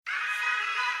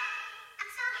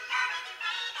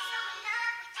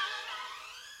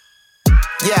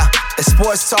Yeah, it's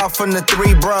sports talk from the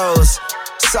three bros.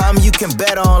 Something you can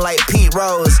bet on like Pete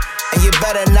Rose. And you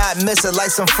better not miss it like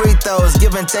some free throws.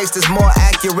 Give and takes is more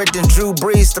accurate than Drew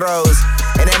Brees throws.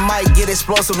 And it might get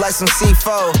explosive like some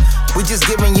C4. We just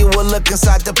giving you a look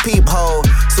inside the peephole.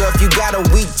 So if you got a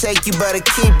weak take, you better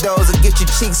keep those or get your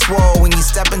cheeks swole when you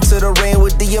step into the ring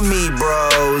with the Ami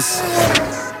Bros.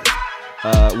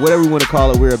 Whatever you want to call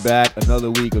it, we're back.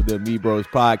 Another week of the Ami Bros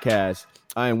podcast.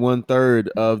 I am 1/3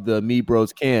 of the Ami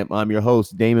Bros camp. I'm your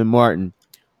host, Damon Martin.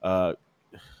 I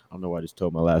don't know why I just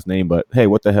told my last name, but hey,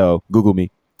 what the hell? Google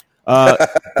me.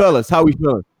 Fellas, how we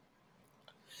feeling?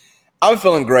 I'm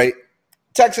feeling great.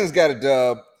 Texans got a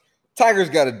dub. Tigers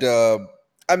got a dub.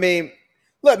 I mean,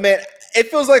 look, man,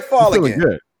 it feels like fall again.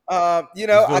 Good. I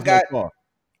got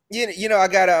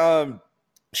a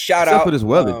shout Except out for this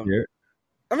weather, Garrett.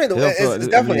 I mean, it's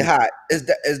definitely hot.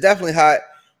 It's definitely hot.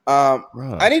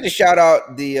 I need to shout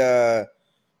out the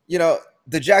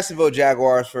Jacksonville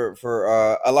Jaguars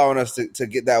for allowing us to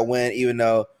get that win, even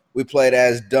though we played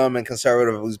as dumb and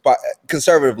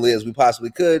conservatively as we possibly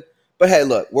could. But hey,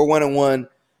 look, we're 1-1,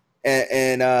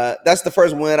 and that's the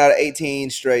first win out of 18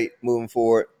 straight moving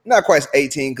forward. Not quite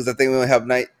 18 because I think we only have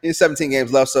 17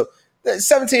 games left, so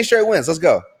 17 straight wins. Let's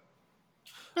go.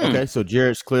 Okay, so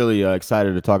Jared's clearly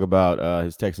excited to talk about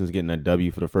his Texans getting that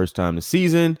W for the first time this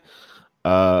season.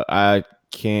 I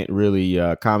can't really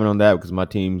comment on that because my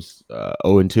team's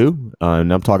 0-2,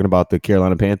 and I'm talking about the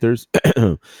Carolina Panthers.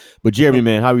 But Jeremy,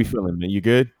 man, how are you feeling, man? You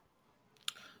good?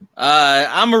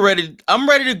 I'm ready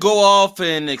to go off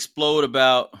and explode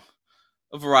about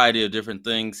a variety of different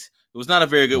things. It was not a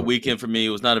very good weekend for me.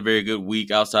 It was not a very good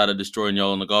week outside of destroying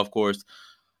y'all on the golf course.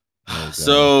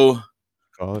 So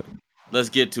let's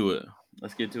get to it.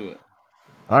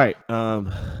 All right.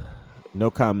 No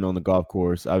comment on the golf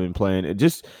course. I've been playing it.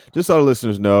 Just so the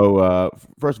listeners know,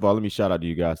 first of all, let me shout out to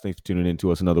you guys. Thanks for tuning in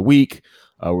to us another week.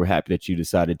 We're happy that you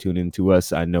decided to tune in to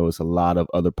us. I know it's a lot of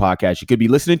other podcasts you could be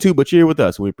listening to, but you're here with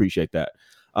us. We appreciate that.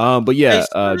 But yeah,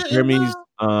 Jeremy's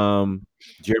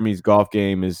golf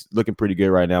game is looking pretty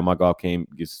good right now. My golf game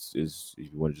is if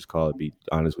you want to just call it, be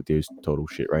honest with you, it's total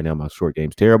shit right now. My short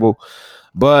game's terrible.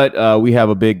 But we have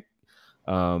a big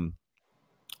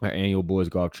our annual boys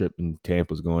golf trip in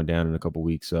Tampa is going down in a couple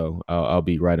weeks, so I'll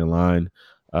be right in line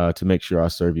to make sure I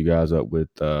serve you guys up with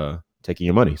taking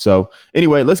your money. So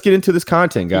anyway, let's get into this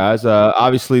content, guys.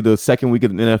 Obviously, the second week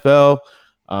of the NFL,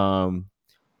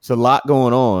 it's a lot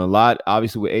going on. A lot,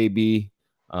 obviously, with AB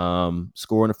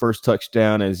scoring the first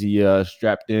touchdown as he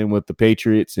strapped in with the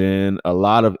Patriots, and a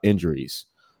lot of injuries.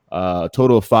 A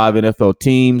total of 5 NFL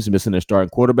teams missing their starting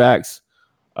quarterbacks.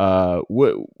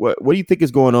 What do you think is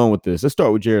going on with this? Let's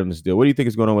start with Jared on this deal. What do you think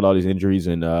is going on with all these injuries,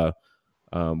 and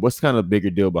what's kind of the bigger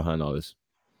deal behind all this?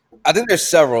 I think there's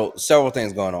several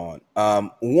things going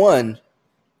on. One,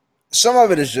 some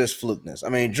of it is just flukiness. I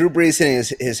mean, Drew Brees hitting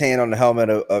his hand on the helmet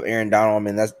of Aaron Donald. I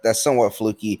mean, that's somewhat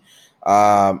fluky.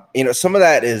 Some of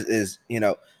that is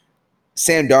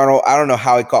Sam Darnold. I don't know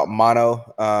how he caught mono.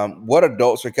 What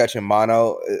adults are catching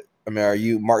mono? I mean, are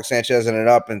you Mark Sanchez-ing it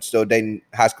up and still dating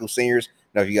high school seniors?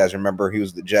 I don't know if you guys remember, he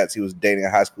was the Jets. He was dating a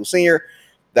high school senior.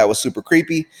 That was super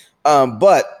creepy.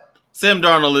 But Sam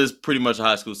Darnold is pretty much a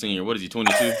high school senior. What is he,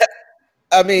 22?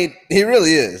 I mean, he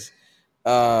really is.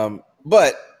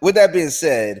 But with that being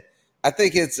said, I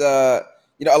think it's a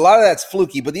lot of that's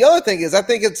fluky. But the other thing is, I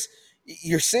think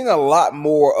you're seeing a lot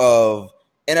more of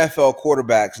NFL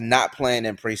quarterbacks not playing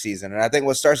in preseason. And I think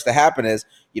what starts to happen is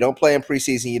you don't play in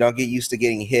preseason, you don't get used to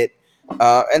getting hit.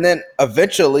 And then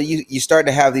eventually you start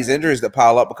to have these injuries that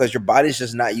pile up because your body's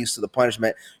just not used to the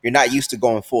punishment. You're not used to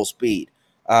going full speed.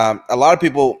 A lot of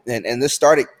people, and this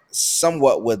started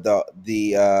somewhat with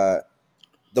the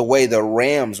way the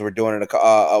Rams were doing it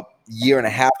a year and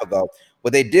a half ago.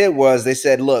 What they did was they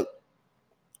said, look,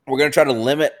 we're going to try to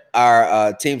limit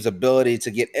our team's ability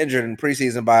to get injured in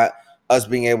preseason by us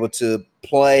being able to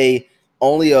play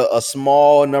only a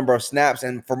small number of snaps.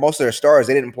 And for most of their stars,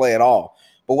 they didn't play at all.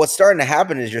 But what's starting to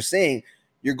happen is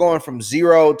you're going from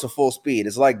 0 to full speed.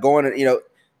 It's like going to,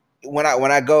 when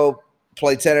I go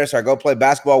play tennis or I go play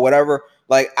basketball, whatever,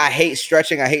 like I hate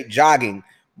stretching, I hate jogging.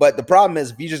 But the problem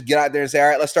is if you just get out there and say, all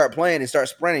right, let's start playing and start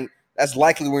sprinting, that's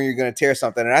likely when you're going to tear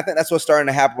something. And I think that's what's starting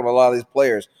to happen with a lot of these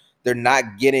players. They're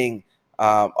not getting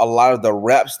a lot of the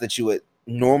reps that you would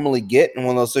normally get in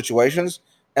one of those situations.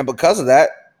 And because of that,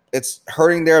 it's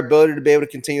hurting their ability to be able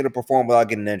to continue to perform without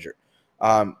getting injured.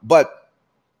 But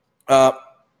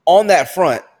on that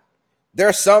front, there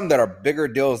are some that are bigger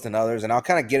deals than others, and I'll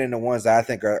kind of get into ones that I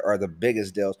think are the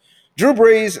biggest deals. Drew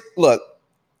Brees, look,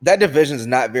 that division is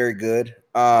not very good.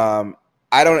 I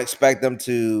don't expect them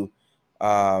to,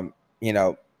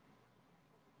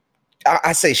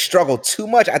 I say struggle too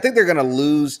much. I think they're going to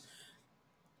lose.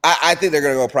 I think they're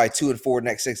going to go probably 2-4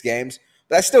 next 6 games.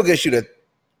 But that still gets you to,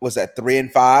 what's that,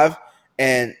 3-5?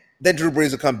 And then Drew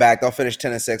Brees will come back. They'll finish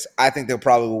 10-6. I think they'll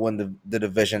probably win the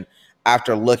division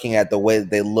after looking at the way that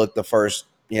they looked the first,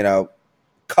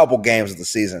 couple games of the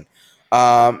season.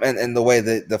 And the way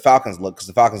the Falcons look, because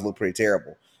the Falcons look pretty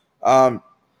terrible.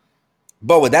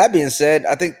 But with that being said,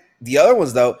 I think the other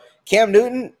ones, though, Cam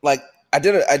Newton, like I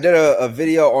did a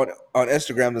video on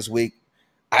Instagram this week.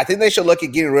 I think they should look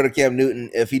at getting rid of Cam Newton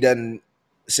if he doesn't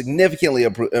significantly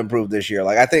improve this year.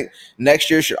 Like I think next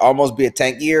year should almost be a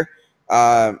tank year.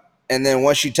 And then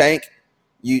once you tank,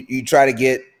 you try to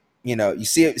get, you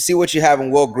see what you have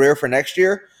in Will Grier for next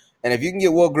year. And if you can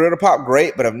get Will Grier to pop,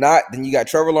 great. But if not, then you got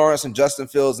Trevor Lawrence and Justin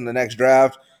Fields in the next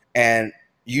draft, and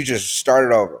you just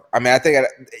start it over. I mean, I think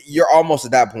you're almost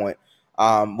at that point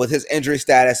with his injury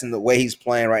status and the way he's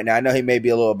playing right now. I know he may be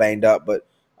a little banged up, but,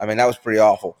 I mean, that was pretty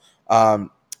awful.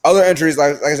 Other injuries,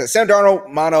 like I said, Sam Darnold,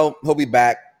 mono, he'll be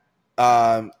back.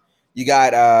 You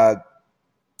got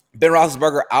Ben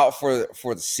Roethlisberger out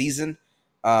for the season.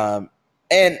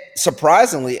 And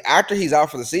surprisingly, after he's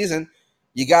out for the season,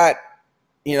 you got –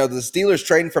 the Steelers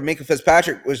trading for Minkah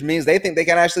Fitzpatrick, which means they think they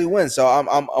can actually win. So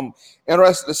I'm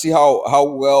interested to see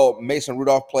how well Mason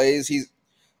Rudolph plays. He's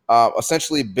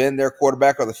essentially been their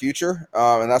quarterback of the future,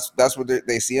 and that's what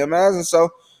they see him as. And so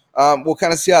we'll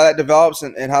kind of see how that develops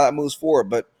and how that moves forward.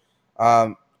 But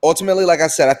ultimately, like I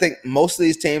said, I think most of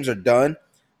these teams are done.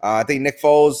 I think Nick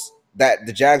Foles, that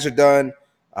the Jags are done.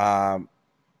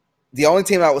 The only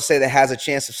team I would say that has a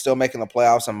chance of still making the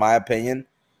playoffs, in my opinion,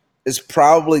 is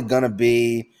probably going to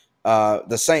be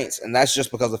the Saints. And that's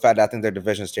just because of the fact that I think their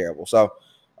division is terrible. So,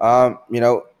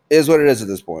 is what it is at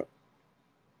this point.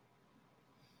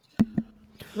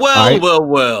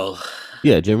 Well.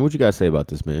 Yeah, Jim, what you got to say about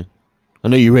this, man? I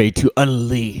know you're ready to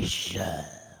unleash. Yeah,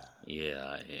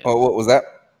 I am. Oh, what was that?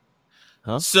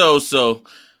 Huh? So,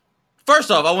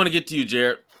 first off, I want to get to you,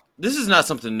 Jared. This is not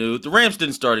something new. The Rams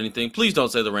didn't start anything. Please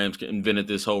don't say the Rams invented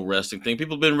this whole resting thing.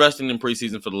 People have been resting in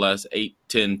preseason for the last 8,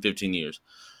 10, 15 years.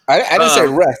 I didn't say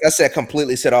rest. I said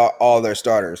completely sit all their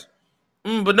starters.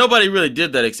 But nobody really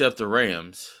did that except the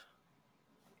Rams.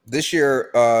 This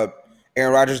year,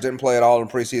 Aaron Rodgers didn't play at all in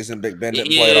preseason. Big Ben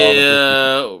didn't play at all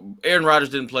in preseason. Aaron Rodgers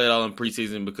didn't play at all in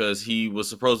preseason because he was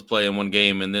supposed to play in one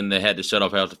game, and then they had to shut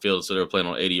off half the field, so they were playing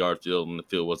on an 80-yard field, and the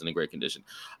field wasn't in great condition.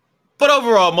 But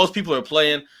overall, most people are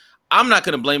playing. I'm not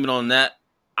going to blame it on that.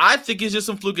 I think it's just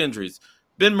some fluke injuries.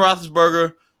 Ben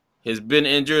Roethlisberger has been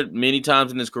injured many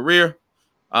times in his career.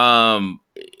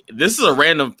 This is a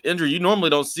random injury you normally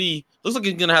don't see. Looks like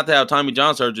he's going to have Tommy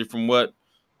John surgery from what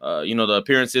the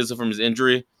appearance is from his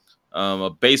injury. A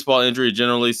baseball injury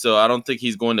generally, so I don't think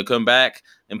he's going to come back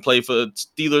and play for the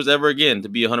Steelers ever again, to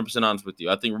be 100% honest with you.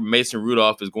 I think Mason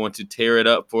Rudolph is going to tear it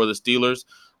up for the Steelers.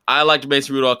 I liked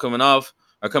Mason Rudolph coming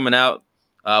out.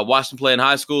 Watched him play in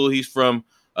high school. He's from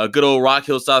good old Rock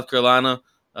Hill, South Carolina,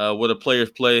 where the players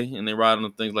play and they ride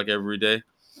on things like every day.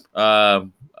 I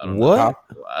don't know.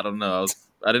 I don't know.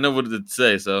 I didn't know what to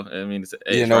say, so I mean,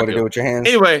 you didn't know what to do with your hands.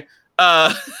 Anyway,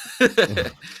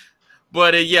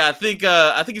 but yeah, I think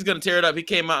he's going to tear it up. He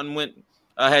came out and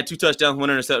had 2 touchdowns, 1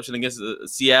 interception against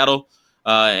Seattle,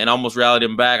 and almost rallied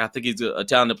him back. I think he's a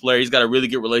talented player. He's got a really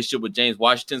good relationship with James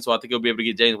Washington, so I think he'll be able to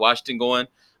get James Washington going.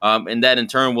 And that in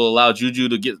turn will allow Juju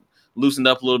to get loosened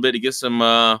up a little bit to get some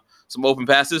open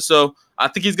passes. So I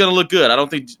think he's going to look good. I don't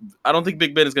think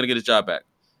Big Ben is going to get his job back.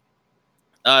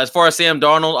 As far as Sam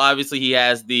Darnold, obviously he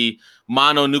has the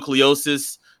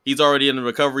mononucleosis. He's already in the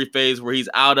recovery phase where he's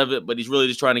out of it, but he's really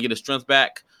just trying to get his strength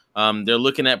back. They're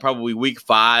looking at probably week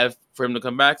 5 for him to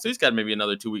come back. So he's got maybe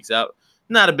another 2 weeks out.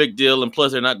 Not a big deal. And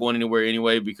plus they're not going anywhere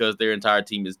anyway because their entire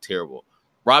team is terrible.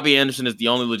 Robbie Anderson is the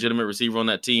only legitimate receiver on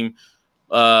that team.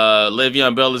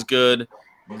 Le'Veon Bell is good.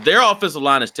 Their offensive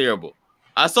line is terrible.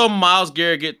 I saw Myles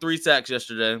Garrett get 3 sacks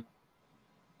yesterday.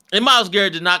 And Myles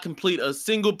Garrett did not complete a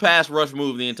single pass rush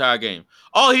move the entire game.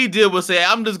 All he did was say,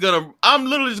 I'm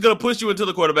literally just gonna push you into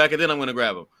the quarterback and then I'm gonna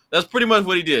grab him. That's pretty much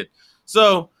what he did.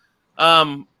 So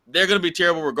they're gonna be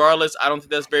terrible regardless. I don't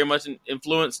think that's very much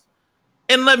influenced.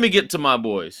 And let me get to my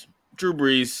boys. Drew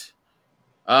Brees.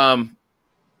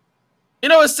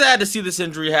 It's sad to see this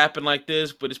injury happen like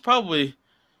this, but it's probably,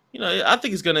 I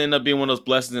think it's going to end up being one of those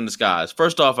blessings in disguise.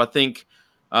 First off, I think,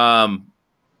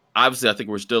 obviously, I think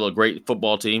we're still a great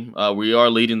football team. We are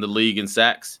leading the league in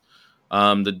sacks.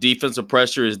 The defensive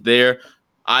pressure is there.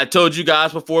 I told you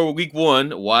guys before week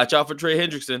 1, watch out for Trey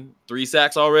Hendrickson. 3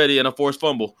 sacks already and a forced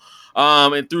fumble.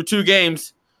 And through 2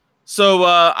 games. So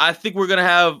I think we're going to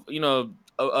have,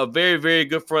 a very, very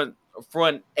good front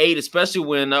front eight, especially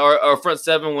when or front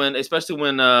seven especially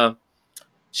when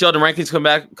Sheldon Rankins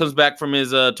comes back from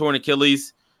his torn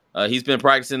Achilles. He's been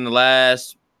practicing the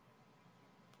last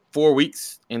 4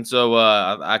 weeks, and so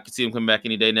I could see him come back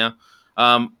any day now.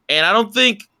 And I don't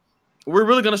think we're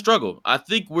really going to struggle. I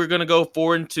think we're going to go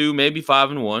 4-2, maybe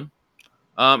 5-1,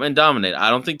 and dominate. I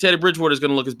don't think Teddy Bridgewater is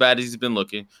going to look as bad as he's been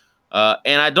looking,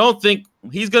 and I don't think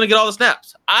he's going to get all the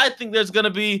snaps. I think there's going to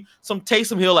be some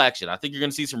Taysom Hill action. I think you're going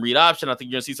to see some read option. I think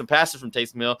you're going to see some passes from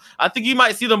Taysom Hill. I think you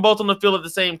might see them both on the field at the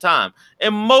same time.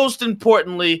 And most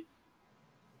importantly,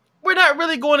 we're not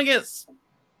really going against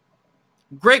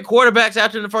great quarterbacks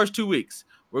after the first 2 weeks.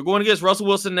 We're going against Russell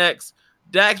Wilson next.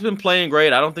 Dak's been playing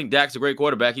great. I don't think Dak's a great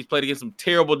quarterback. He's played against some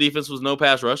terrible defense with no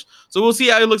pass rush. So we'll see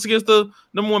how he looks against the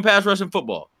number one pass rush in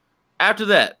football. After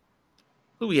that,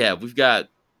 who we have? We've got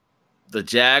the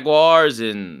Jaguars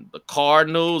and the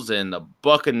Cardinals and the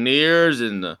Buccaneers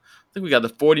and I think we got the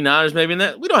 49ers maybe in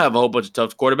that. We don't have a whole bunch of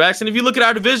tough quarterbacks. And if you look at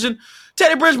our division,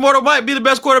 Teddy Bridgewater might be the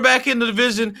best quarterback in the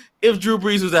division if Drew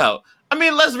Brees was out. I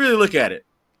mean, let's really look at it.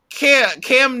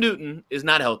 Cam Newton is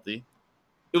not healthy.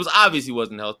 It was obvious he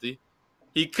wasn't healthy.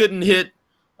 He couldn't hit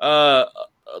the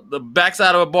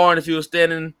backside of a barn if he was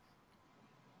standing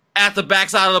at the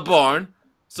backside of the barn.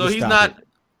 So he's not.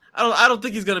 I don't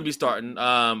think he's going to be starting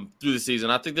through the season.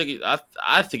 I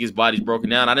think his body's broken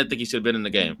down. I didn't think he should have been in the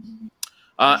game.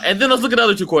 And then let's look at the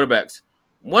other two quarterbacks.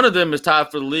 One of them is tied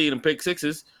for the lead in pick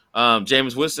sixes.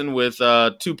 Jameis Winston with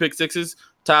 2 pick sixes,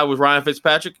 tied with Ryan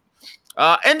Fitzpatrick.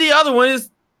 And the other one is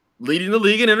leading the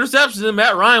league in interceptions, and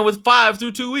Matt Ryan with 5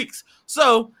 through 2 weeks.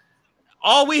 So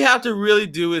all we have to really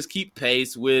do is keep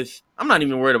pace with – I'm not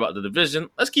even worried about the division.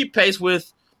 Let's keep pace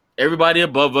with everybody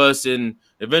above us, and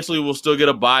eventually we'll still get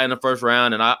a bye in the first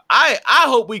round. And I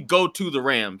hope we go to the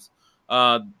Rams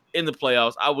in the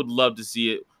playoffs. I would love to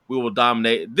see it. We will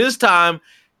dominate. This time,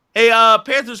 hey,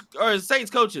 Panthers or Saints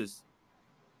coaches,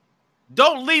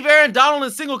 don't leave Aaron Donald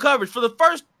in single coverage. For the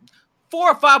first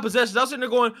 4 or 5 possessions, I was sitting there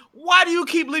going, why do you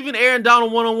keep leaving Aaron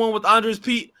Donald one-on-one with Andres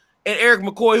Pete and Eric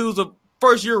McCoy, who's a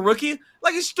first-year rookie?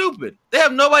 Like, it's stupid. They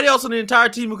have nobody else on the entire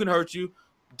team who can hurt you.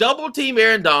 Double team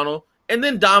Aaron Donald and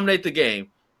then dominate the game.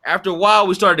 After a while,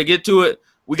 we started to get to it.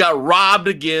 We got robbed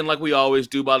again like we always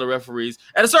do by the referees.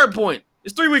 At a certain point,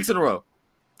 it's 3 weeks in a row.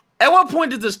 At what point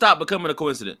did this stop becoming a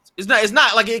coincidence? It's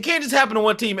not like it can't just happen to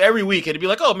one team every week and it'd be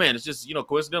like, oh man, it's just,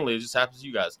 coincidentally, it just happens to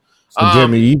you guys. So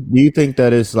Jeremy, do you think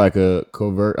that it's like a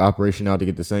covert operation out to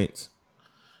get the Saints?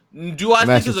 Do I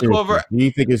think it's a covert? Do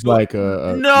you think it's like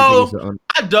a no?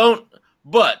 I don't.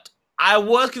 But I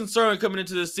was concerned coming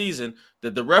into this season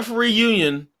that the referee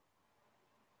union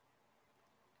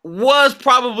was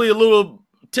probably a little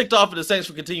ticked off at the Saints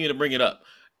for continuing to bring it up,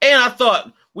 and I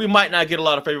thought we might not get a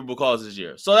lot of favorable calls this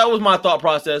year. So that was my thought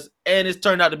process, and it's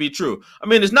turned out to be true. I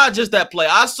mean, it's not just that play.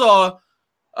 I saw,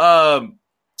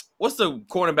 what's the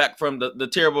cornerback from the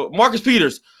terrible Marcus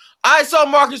Peters? I saw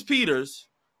Marcus Peters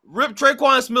rip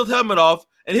Traquan Smith's helmet off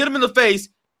and hit him in the face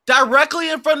directly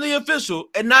in front of the official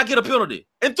and not get a penalty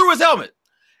and threw his helmet.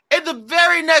 And the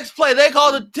very next play, they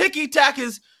called the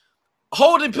ticky-tackers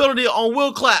holding penalty on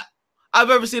Will Clapp I've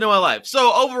ever seen in my life.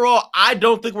 So overall, I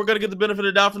don't think we're going to get the benefit of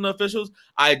the doubt from the officials.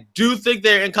 I do think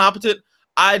they're incompetent.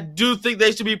 I do think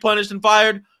they should be punished and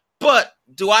fired. But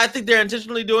do I think they're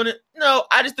intentionally doing it? No,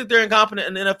 I just think they're incompetent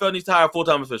and the NFL needs to hire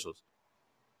full-time officials.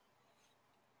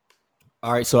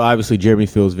 All right, so obviously Jeremy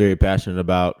feels very passionate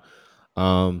about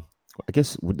I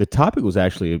guess the topic was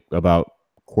actually about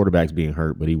quarterbacks being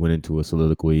hurt, but he went into a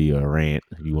soliloquy, a rant,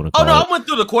 if you want to call it. I went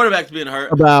through the quarterbacks being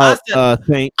hurt. About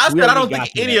Saints. I don't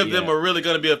think any of them are really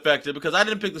going to be affected because I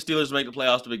didn't pick the Steelers to make the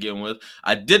playoffs to begin with.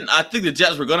 I think the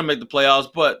Jets were going to make the playoffs,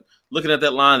 but looking at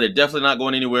that line, they're definitely not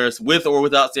going anywhere with or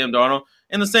without Sam Darnold.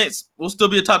 And the Saints will still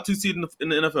be a top 2 seed in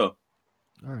the NFL.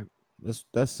 All right.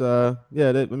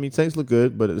 Saints look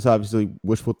good, but it's obviously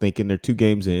wishful thinking. They're 2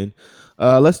 games in.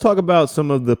 Let's talk about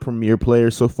some of the premier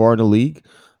players so far in the league.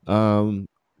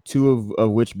 2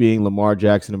 of which being Lamar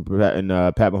Jackson and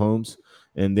Pat Mahomes,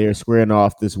 and they're squaring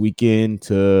off this weekend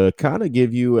to kind of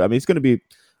give you. I mean, it's going to be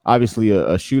obviously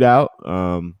a shootout.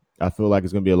 I feel like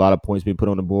it's going to be a lot of points being put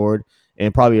on the board,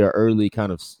 and probably an early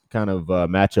kind of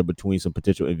matchup between some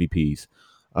potential MVPs.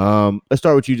 Let's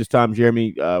start with you this time,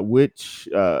 Jeremy. Which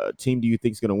team do you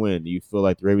think is going to win? Do you feel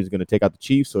like the Ravens are going to take out the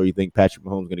Chiefs, or you think Patrick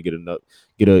Mahomes is going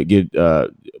to get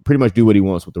pretty much do what he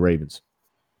wants with the Ravens?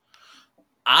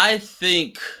 I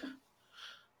think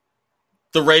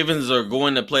the Ravens are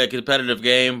going to play a competitive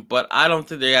game, but I don't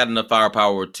think they got enough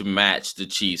firepower to match the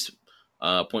Chiefs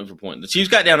point for point. The Chiefs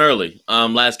got down early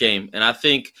last game, and I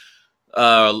think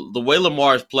the way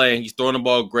Lamar is playing, he's throwing the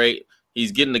ball great.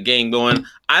 He's getting the game going.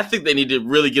 I think they need to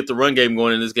really get the run game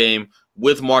going in this game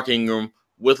with Mark Ingram,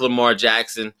 with Lamar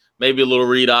Jackson, maybe a little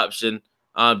read option,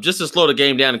 just to slow the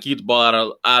game down and keep the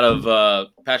ball out of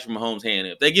Patrick Mahomes' hand.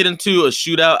 If they get into a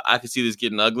shootout, I can see this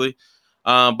getting ugly.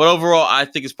 But overall, I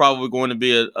think it's probably going to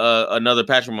be another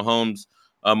Patrick Mahomes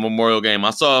Memorial game.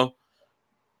 I saw,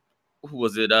 who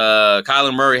was it?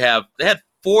 Kyler Murray they had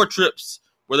 4 trips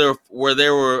where they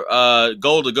were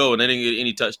goal to go and they didn't get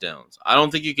any touchdowns. I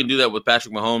don't think you can do that with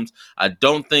Patrick Mahomes. I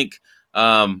don't think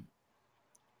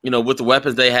with the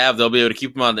weapons they have, they'll be able to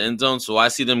keep them out of the end zone. So I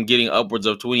see them getting upwards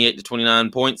of 28 to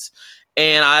 29 points.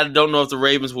 And I don't know if the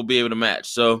Ravens will be able to match.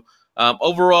 So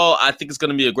overall, I think it's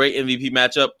going to be a great MVP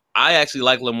matchup. I actually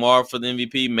like Lamar for the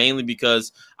MVP, mainly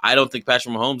because I don't think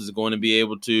Patrick Mahomes is going to be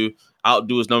able to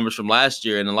outdo his numbers from last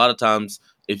year. And a lot of times,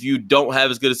 if you don't have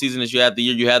as good a season as you had the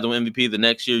year you had the MVP, the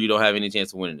next year you don't have any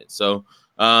chance of winning it. So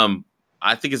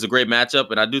I think it's a great matchup,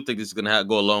 and I do think this is going to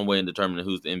go a long way in determining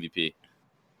who's the MVP.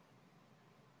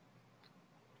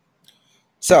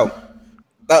 So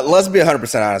let's be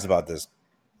 100% honest about this.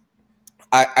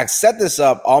 I set this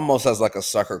up almost as like a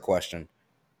sucker question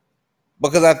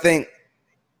because I think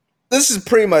this has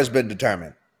pretty much been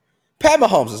determined. Pat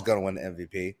Mahomes is going to win the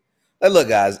MVP. Like, look,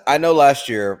 guys, I know last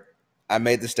year I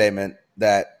made the statement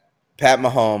that Pat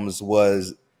Mahomes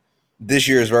was last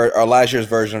year's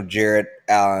version of Jared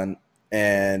Allen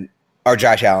or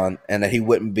Josh Allen, and that he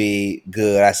wouldn't be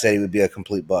good. I said he would be a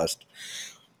complete bust.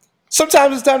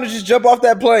 Sometimes it's time to just jump off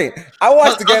that plane. I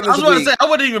watched the game this week. I was going to say, I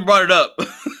wouldn't even brought it up.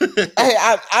 Hey,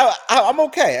 I'm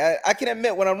okay. I can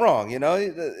admit when I'm wrong.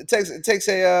 It takes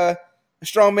a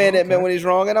strong man to admit when he's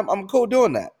wrong, and I'm cool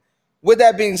doing that. With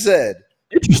that being said,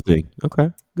 interesting.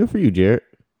 Okay, good for you, Jared.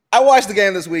 I watched the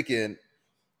game this weekend.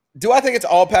 Do I think it's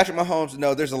all Patrick Mahomes?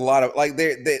 No, there's a lot of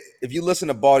if you listen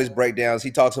to Baldy's breakdowns,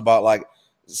 he talks about like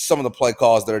some of the play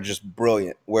calls that are just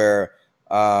brilliant. Where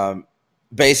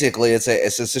basically it's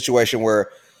a situation where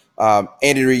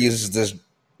Andy Reid uses this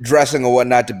dressing or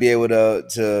whatnot to be able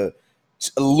to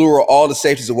lure all the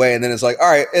safeties away, and then it's like, all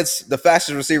right, it's the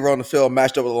fastest receiver on the field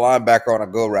matched up with a linebacker on a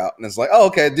go route, and it's like, oh,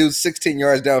 okay, dude's 16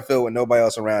 yards downfield with nobody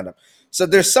else around him. So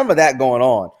there's some of that going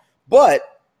on, but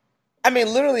I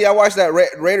mean, literally, I watched that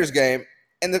Raiders game,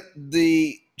 and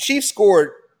the Chiefs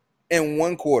scored in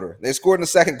one quarter. They scored in the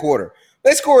second quarter.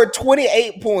 They scored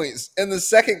 28 points in the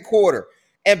second quarter,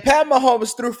 and Pat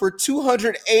Mahomes threw for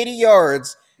 280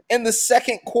 yards in the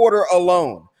second quarter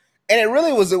alone. And it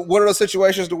really was one of those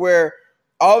situations to where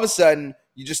all of a sudden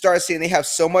you just start seeing they have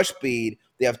so much speed.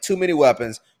 They have too many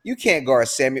weapons. You can't guard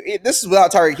Sammy. This is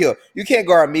without Tyreek Hill. You can't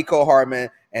guard Mecole Hardman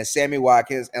and Sammy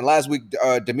Watkins. And last week,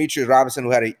 Demetrius Robinson,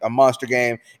 who had a monster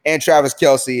game, and Travis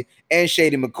Kelce, and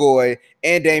Shady McCoy,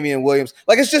 and Damian Williams.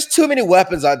 Like, it's just too many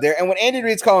weapons out there. And when Andy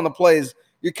Reid's calling the plays,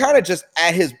 you're kind of just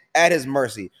at his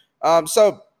mercy.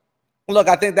 So, look,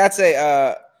 I think that's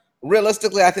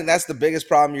realistically, I think that's the biggest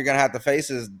problem you're going to have to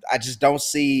face is I just don't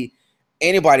see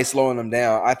anybody slowing them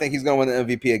down. I think he's going to win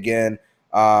the MVP again,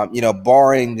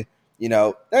 barring –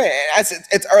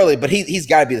 it's early, but he's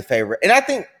got to be the favorite. And I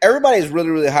think everybody is really,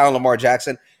 really high on Lamar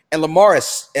Jackson. And Lamar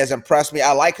has impressed me.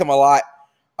 I like him a lot.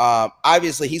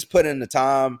 Obviously, he's put in the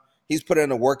time. He's put in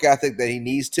the work ethic that he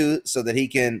needs to so that he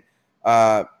can,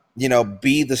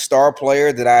 be the star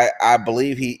player that I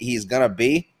believe he's going to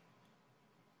be.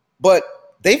 But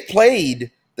they've played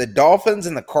the Dolphins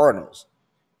and the Cardinals.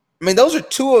 I mean, those are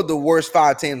two of the worst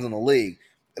 5 teams in the league,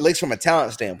 at least from a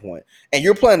talent standpoint. And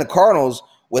you're playing the Cardinals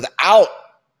without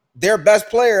their best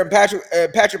player and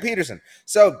Patrick Peterson.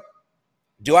 So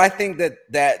do I think that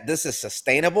this is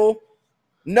sustainable?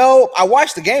 No. I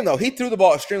watched the game, though. He threw the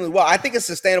ball extremely well. I think it's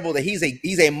sustainable that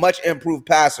he's a much improved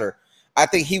passer. I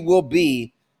think he will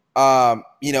be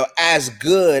as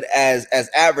good as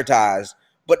advertised.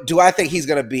 But do I think he's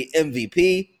going to be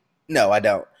MVP? No, I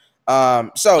don't.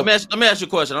 So let me ask you a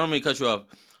question. I don't mean to cut you off.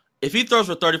 If he throws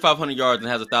for 3,500 yards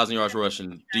and has 1,000 yards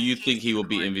rushing, do you think he will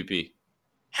be MVP?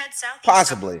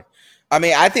 Possibly. I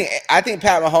mean, I think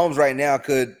Pat Mahomes right now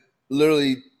could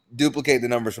literally duplicate the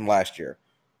numbers from last year.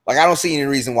 Like, I don't see any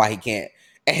reason why he can't.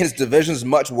 And his division is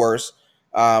much worse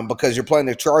because you're playing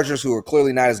the Chargers, who are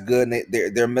clearly not as good, and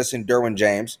they're missing Derwin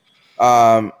James.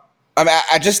 I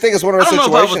just think it's one of those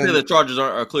situations. I don't know if I would say the Chargers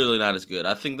are clearly not as good.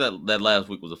 I think that last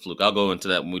week was a fluke. I'll go into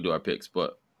that when we do our picks.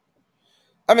 But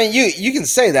I mean, you can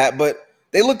say that, but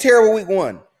they look terrible week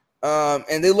one.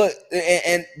 And they look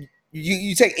and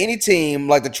you take any team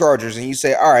like the Chargers and you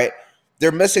say, all right,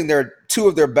 they're missing two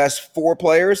of their best 4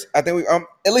 players. I think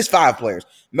at least 5 players.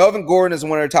 Melvin Gordon is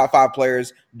one of their top 5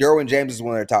 players. Derwin James is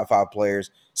one of their top 5 players.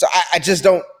 So I just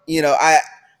don't,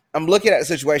 I'm looking at the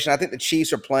situation. I think the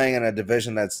Chiefs are playing in a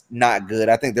division that's not good.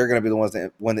 I think they're going to be the ones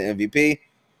that win the MVP.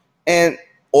 And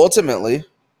ultimately,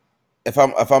 if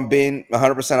I'm being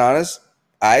 100% honest,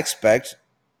 I expect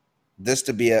this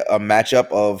to be a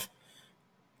matchup of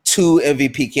two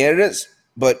MVP candidates,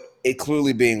 but it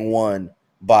clearly being won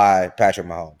by Patrick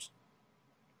Mahomes.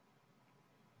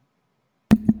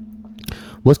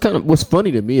 What's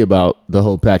funny to me about the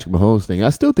whole Patrick Mahomes thing, I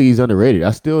still think he's underrated.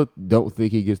 I still don't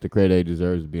think he gets the credit he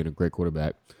deserves being a great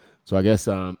quarterback. So I guess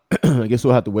I guess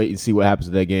we'll have to wait and see what happens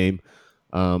in that game.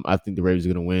 I think the Ravens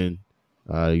are going to win.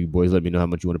 You boys, let me know how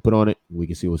much you want to put on it. We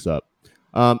can see what's up.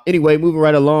 Anyway, moving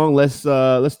right along, let's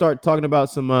start talking about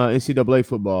some NCAA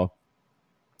football.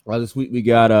 This week we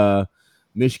got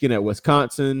Michigan at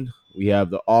Wisconsin. We have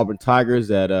the Auburn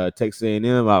Tigers at Texas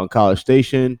A&M out in College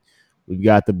Station. We've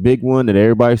got the big one that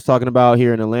everybody's talking about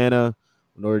here in Atlanta.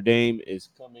 Notre Dame is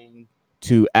coming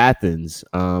to Athens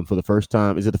for the first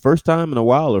time. Is it the first time in a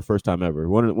while or first time ever?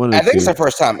 One of the I think two. it's the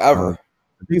first time ever.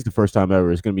 I think it's the first time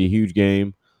ever. It's going to be a huge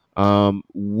game.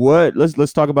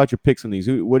 Let's talk about your picks on these.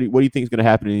 What do you think is going to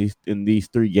happen in these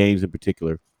three games in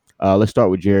particular? Let's start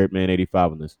with Jared, man,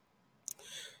 85 on this.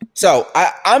 So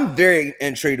I'm very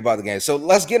intrigued about the game. So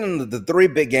let's get into the three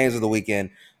big games of the weekend.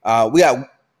 We got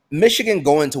Michigan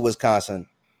going to Wisconsin,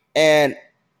 and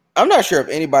I'm not sure if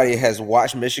anybody has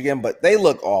watched Michigan, but they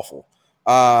look awful.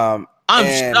 I'm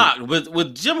shocked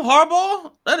with Jim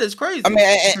Harbaugh. That is crazy. I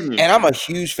mean, and I'm a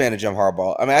huge fan of Jim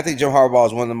Harbaugh. I mean, I think Jim Harbaugh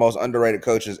is one of the most underrated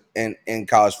coaches in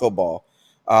college football,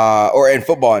 or in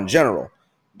football in general.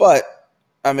 But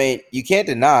I mean, you can't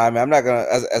deny. I mean, I'm not gonna,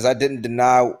 as I didn't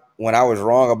deny when I was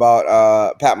wrong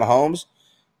about Pat Mahomes.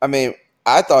 I mean,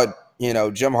 I thought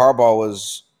Jim Harbaugh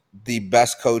was the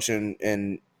best coach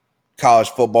in college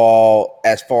football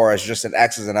as far as just an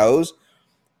X's and O's.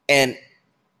 And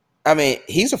I mean,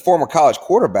 he's a former college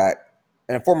quarterback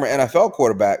and a former NFL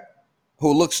quarterback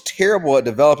who looks terrible at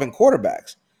developing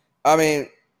quarterbacks. I mean,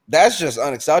 that's just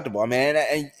unacceptable. I mean,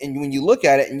 and when you look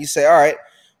at it and you say, all right,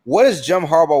 what is Jim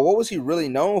Harbaugh? What was he really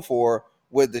known for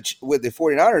with the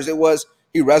 49ers? It was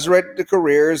he resurrected the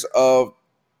careers of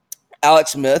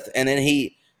Alex Smith, and then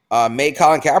he made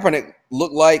Colin Kaepernick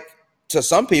look like, to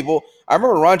some people, I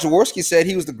remember Ron Jaworski said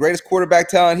he was the greatest quarterback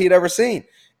talent he'd ever seen.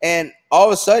 And all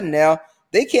of a sudden now,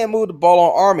 they can't move the ball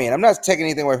on Army. And I'm not taking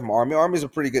anything away from Army. Army's a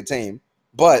pretty good team.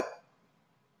 But,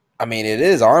 I mean, it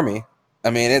is Army.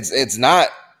 I mean, it's not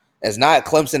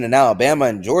Clemson and Alabama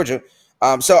and Georgia.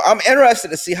 So I'm interested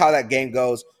to see how that game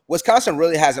goes. Wisconsin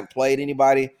really hasn't played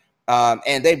anybody,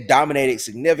 and they've dominated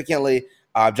significantly.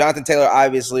 Jonathan Taylor,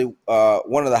 obviously,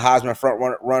 one of the Heisman front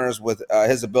runners with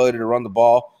his ability to run the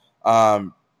ball.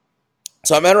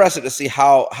 So I'm interested to see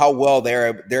how well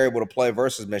they're able to play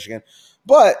versus Michigan.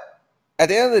 But at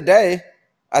the end of the day,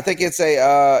 I think it's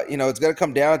it's going to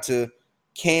come down to,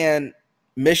 can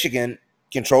Michigan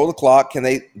control the clock? Can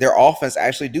their offense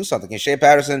actually do something? Can Shea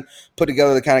Patterson put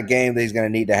together the kind of game that he's going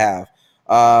to need to have?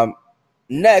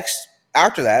 Next,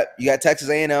 after that, you got Texas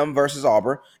A&M versus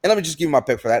Auburn. And let me just give you my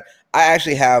pick for that. I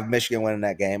actually have Michigan winning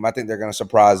that game. I think they're going to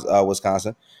surprise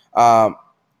Wisconsin.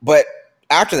 But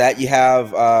after that, you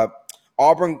have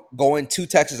Auburn going to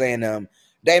Texas A&M.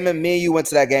 Damon, me and you went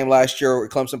to that game last year where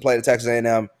Clemson played at Texas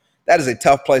A&M. That is a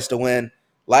tough place to win.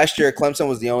 Last year, Clemson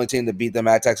was the only team to beat them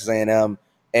at Texas A&M,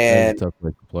 and tough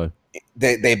place to play.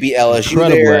 They beat LSU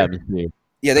Incredible there. Atmosphere.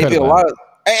 Yeah, they beat a lot of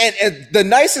and the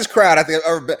nicest crowd I think I've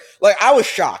ever been. Like, I was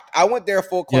shocked. I went there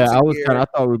full Clemson. Yeah, I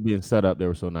thought we were being set up. They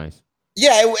were so nice.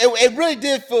 Yeah, it really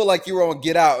did feel like you were on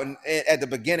Get Out, and at the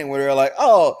beginning where they were like,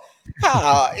 oh,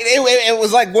 it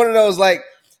was like one of those, like,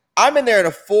 I'm in there in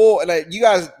a full, and you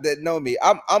guys that know me,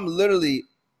 I'm literally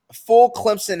full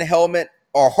Clemson helmet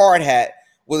or hard hat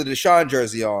with a Deshaun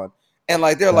jersey on, and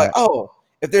like they're like, oh,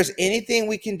 if there's anything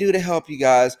we can do to help you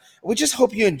guys, we just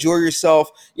hope you enjoy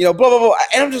yourself, blah blah blah.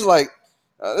 And I'm just like,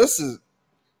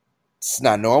 it's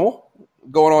not normal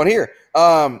going on here.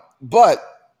 But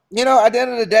at the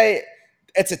end of the day,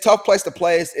 it's a tough place to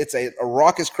play. It's a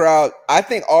raucous crowd. I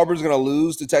think Auburn's going to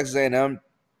lose to Texas A&M.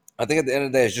 I think at the end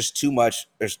of the day, it's just too much.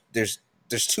 There's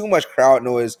too much crowd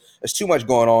noise. There's too much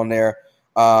going on there.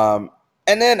 And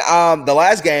then the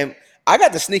last game, I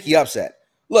got the sneaky upset.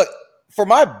 Look, for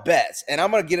my bets, and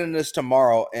I'm going to get into this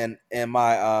tomorrow. And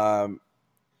my,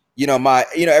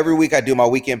 every week I do my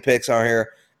weekend picks on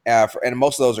here, and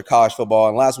most of those are college football.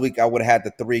 And last week I would have had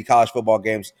the 3 college football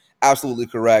games absolutely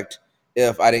correct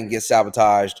if I didn't get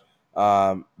sabotaged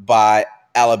by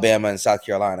Alabama and South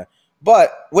Carolina.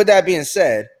 But with that being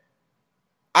said,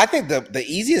 I think the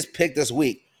easiest pick this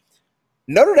week,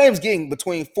 Notre Dame's getting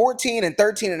between 14 and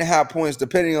 13.5 points,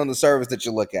 depending on the service that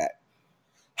you look at.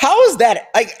 How is that?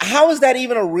 Like, how is that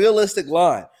even a realistic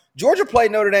line? Georgia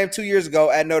played Notre Dame 2 years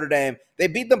ago at Notre Dame. They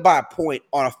beat them by a point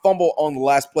on a fumble on the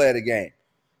last play of the game.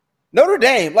 Notre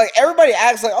Dame, like everybody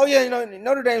acts like, oh yeah,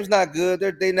 Notre Dame's not good.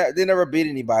 They never beat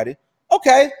anybody.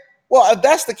 Okay, well if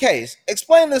that's the case,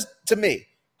 explain this to me.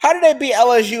 How did they beat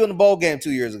LSU in the bowl game 2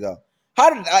 years ago?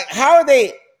 How are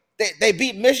they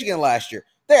beat Michigan last year?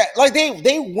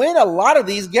 They win a lot of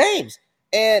these games,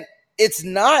 and it's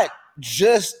not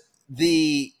just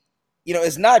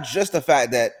it's not just the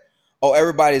fact that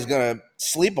everybody's gonna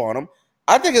sleep on them.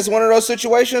 I think it's one of those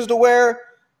situations to where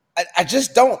I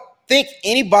just don't think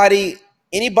anybody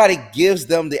gives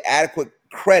them the adequate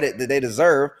credit that they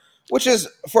deserve, which is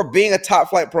for being a top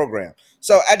flight program.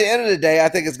 So at the end of the day, I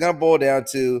think it's going to boil down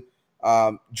to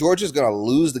Georgia's going to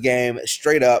lose the game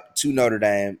straight up to Notre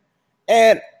Dame,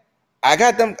 and I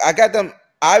got them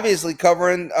obviously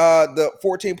covering the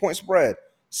 14-point spread.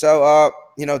 So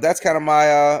that's kind of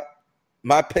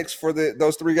my picks for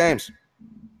those 3 games.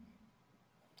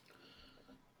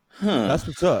 That's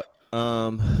what's up.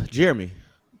 Jeremy,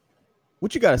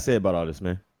 what you got to say about all this,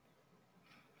 man?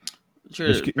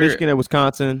 Michigan at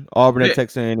Wisconsin, Auburn at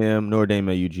Texas A&M, Notre Dame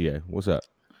at UGA. What's up?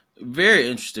 Very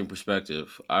interesting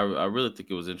perspective. I really think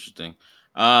it was interesting.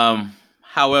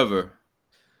 However,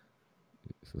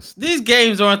 these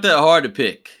games aren't that hard to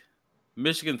pick.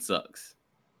 Michigan sucks.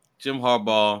 Jim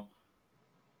Harbaugh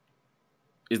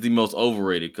is the most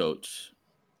overrated coach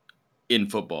in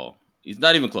football. He's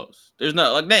not even close. There's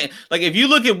not like if you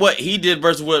look at what he did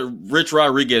versus what Rich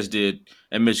Rodriguez did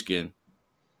at Michigan,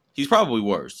 he's probably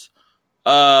worse.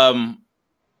 I'm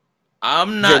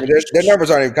not. Their numbers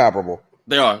aren't even comparable.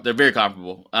 They are. They're very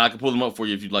comparable. I can pull them up for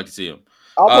you if you'd like to see them.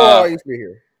 I'll pull all these for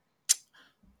here.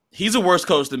 He's a worse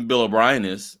coach than Bill O'Brien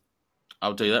is.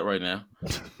 I'll tell you that right now.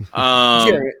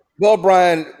 Bill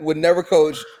O'Brien would never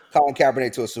coach Colin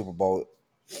Kaepernick to a Super Bowl.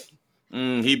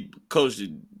 He coached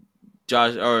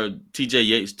Josh or TJ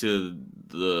Yates to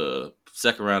the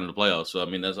second round of the playoffs. So, I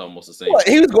mean, that's almost the same. Well,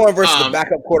 he was going versus the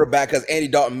backup quarterback because Andy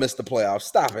Dalton missed the playoffs.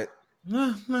 Stop it.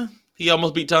 He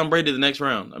almost beat Tom Brady the next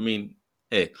round. I mean,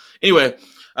 hey. Anyway,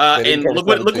 and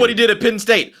look what he did at Penn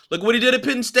State. Look what he did at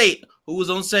Penn State, who was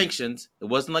on sanctions. It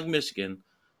wasn't like Michigan.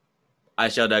 I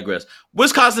shall digress.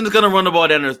 Wisconsin is going to run the ball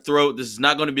down their throat. This is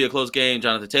not going to be a close game.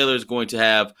 Jonathan Taylor is going to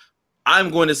have, I'm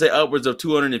going to say, upwards of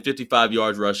 255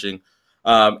 yards rushing.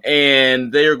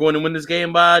 And they are going to win this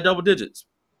game by double digits.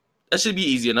 That should be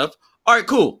easy enough. All right,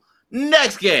 cool.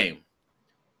 Next game,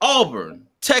 Auburn,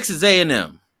 Texas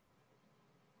A&M.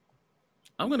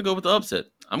 I'm going to go with the upset.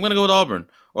 I'm going to go with Auburn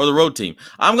or the road team.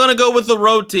 I'm going to go with the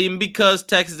road team because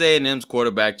Texas A&M's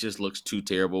quarterback just looks too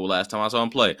terrible last time I saw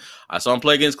him play. I saw him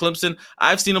play against Clemson.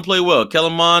 I've seen him play well.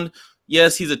 Kellen Mond,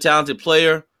 yes, he's a talented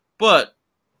player, but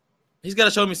he's got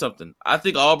to show me something. I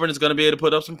think Auburn is going to be able to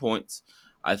put up some points.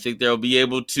 I think they'll be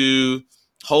able to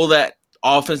hold that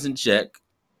offense in check.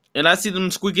 And I see them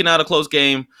squeaking out a close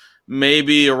game,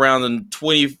 maybe around the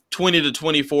 20 to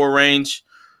 24 range,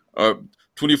 or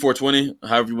 24-20,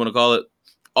 however you want to call it,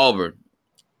 Auburn.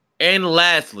 And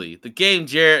lastly, the game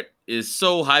Jarrett is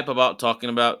so hype about talking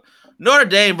about, Notre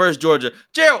Dame versus Georgia.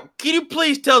 Jarrett, can you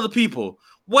please tell the people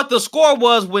what the score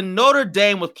was when Notre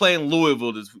Dame was playing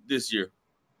Louisville this year?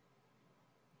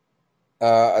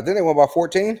 I think they won by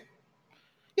 14.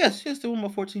 Yes, they won by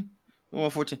 14. Were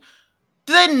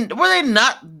they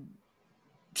not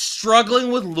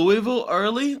struggling with Louisville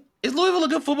early? Is Louisville a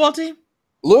good football team?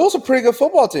 Louisville's a pretty good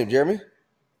football team, Jeremy.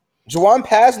 Juwan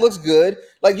Pass looks good.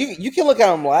 Like you can look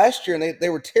at them last year, and they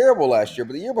were terrible last year.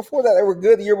 But the year before that, they were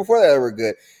good. The year before that, they were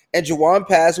good. And Juwan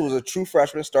Pass, who was a true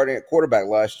freshman starting at quarterback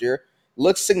last year,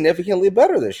 looks significantly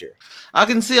better this year. I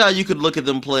can see how you could look at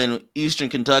them playing Eastern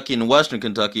Kentucky and Western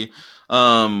Kentucky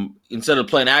instead of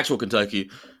playing actual Kentucky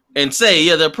and say,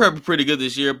 yeah, they're pretty good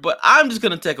this year. But I'm just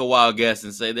going to take a wild guess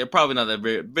and say they're probably not that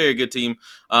very, very good team.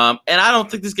 And I don't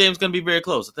think this game is going to be very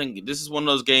close. I think this is one of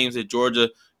those games that Georgia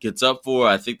gets up for.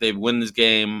 I think they win this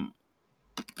game.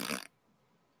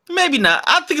 Maybe not.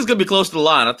 I think it's going to be close to the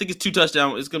line. I think it's 2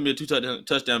 touchdowns. It's going to be a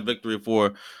touchdown victory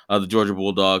for the Georgia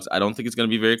Bulldogs. I don't think it's going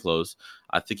to be very close.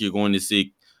 I think you're going to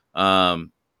see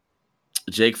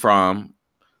Jake Fromm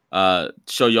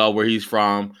show y'all where he's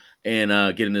from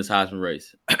and get in this Heisman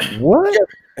race. What?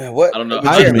 I don't know.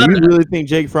 You really think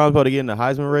Jake Fromm's about to get in the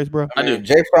Heisman race, bro? I do.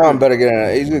 Jake Fromm better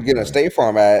he's going to get in a State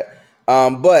Farm ad.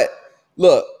 But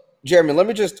look, Jeremy, let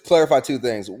me just clarify 2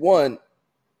 things. One,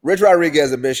 Rich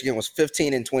Rodriguez at Michigan was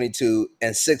 15-22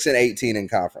 and 6-18 in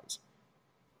conference.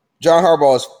 John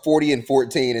Harbaugh is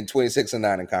 40-14 and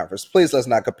 26-9 in conference. Please let's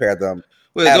not compare them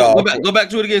at all. Go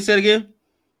back to it again. Say it again.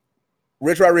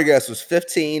 Rich Rodriguez was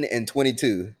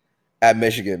 15-22 at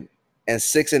Michigan and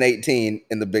 6-18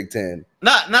 in the Big Ten.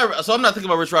 So I'm not thinking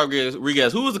about Rich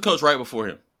Rodriguez. Who was the coach right before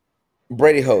him?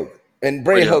 Brady Hoke. And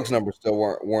Brady Hoke's numbers still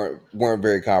weren't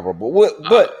very comparable.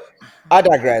 But I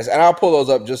digress, and I'll pull those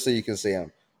up just so you can see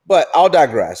them. But I'll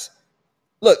digress.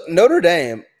 Look, Notre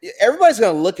Dame. Everybody's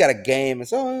going to look at a game and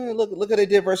say, "Oh, look how they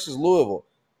did versus Louisville."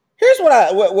 Here's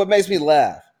what makes me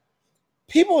laugh.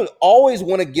 People always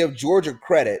want to give Georgia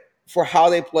credit for how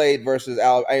they played versus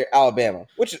Alabama,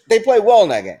 which they played well in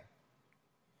that game.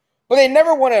 But they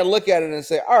never want to look at it and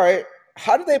say, "All right,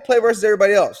 how did they play versus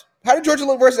everybody else? How did Georgia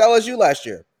look versus LSU last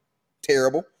year?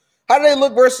 Terrible. How did they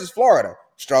look versus Florida?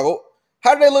 Struggled.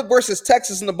 How did they look versus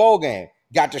Texas in the bowl game?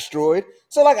 Got destroyed."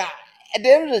 So, like, at the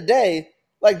end of the day,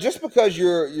 like, just because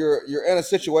you're in a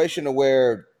situation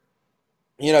where,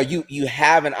 you know, you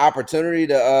have an opportunity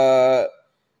to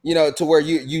to where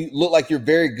you look like you're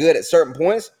very good at certain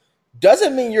points,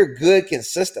 doesn't mean you're good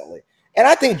consistently. And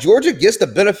I think Georgia gets the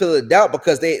benefit of the doubt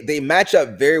because they match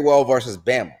up very well versus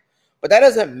Bama. But that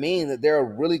doesn't mean that they're a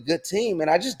really good team.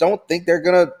 And I just don't think they're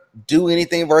going to do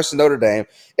anything versus Notre Dame.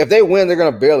 If they win, they're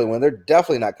going to barely win. They're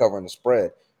definitely not covering the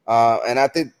spread. And I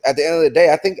think at the end of the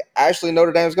day, I think actually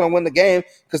Notre Dame is going to win the game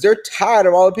because they're tired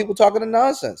of all the people talking the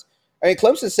nonsense. I mean,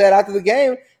 Clemson said after the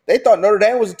game, they thought Notre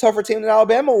Dame was a tougher team than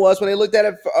Alabama was when they looked at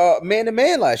it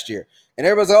man-to-man last year. And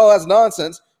everybody's like, "Oh, that's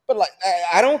nonsense." But, like,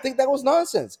 I don't think that was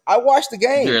nonsense. I watched the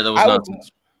game. Yeah, that was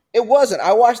nonsense. It wasn't.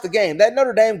 I watched the game. That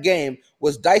Notre Dame game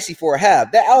was dicey for a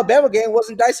half. That Alabama game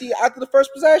wasn't dicey after the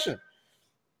first possession.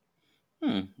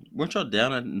 Weren't y'all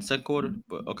down in the second quarter?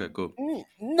 But okay, cool.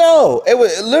 No, it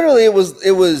was literally it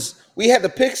was. We had the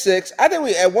pick six. I think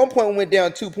we at one point we went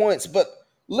down 2 points, but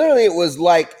literally it was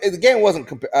like the game wasn't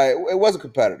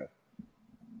competitive.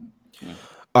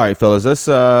 All right, fellas, let's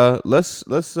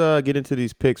get into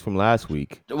these picks from last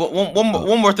week.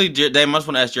 One more thing, Dame. I just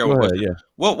want to ask Jared one question. Yeah.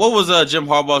 What was Jim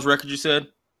Harbaugh's record? You said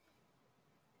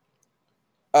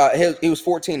he was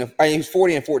 14. He was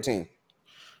 40-14.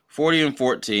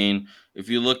 40-14. If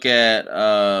you look at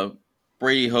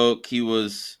Brady Hoke, he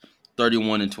was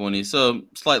 31-20, so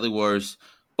slightly worse,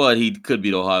 but he could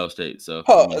beat Ohio State. So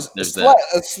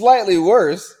slightly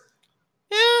worse.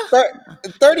 Yeah,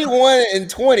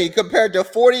 31-20 compared to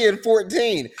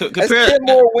 40-14. That's 10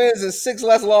 more wins and 6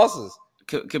 less losses.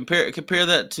 Compare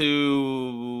that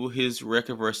to his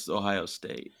record versus Ohio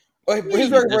State. Well,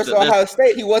 his record versus Ohio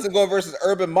State, he wasn't going versus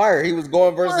Urban Meyer. He was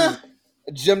going versus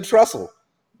Jim Tressel.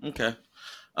 Okay.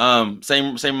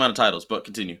 Same amount of titles, but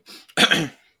continue.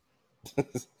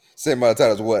 Same amount of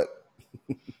titles. What?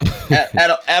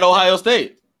 at Ohio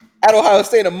State. At Ohio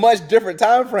State, a much different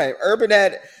time frame. Urban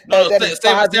had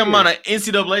same amount of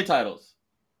NCAA titles.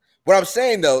 What I'm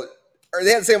saying though,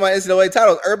 they had the same amount of NCAA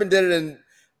titles. Urban did it in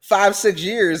 5-6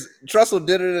 years. Tressel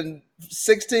did it in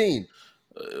 16.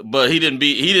 But he didn't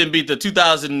beat the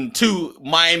 2002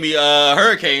 Miami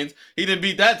Hurricanes. He didn't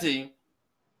beat that team.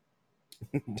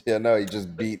 Yeah, no, he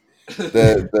just beat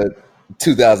the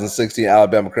 2016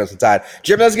 Alabama Crimson Tide.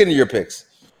 Jim, let's get into your picks.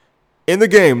 In the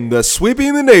game, the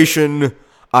sweeping the nation,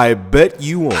 I bet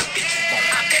you won't.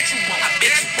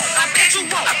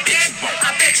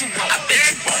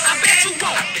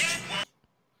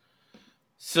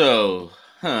 So,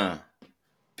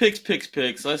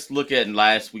 Picks. Let's look at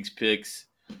last week's picks.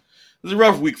 It was a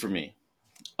rough week for me.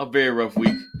 A very rough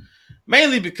week.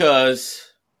 Mainly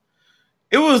because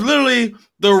it was literally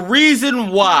the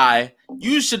reason why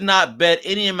you should not bet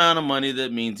any amount of money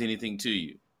that means anything to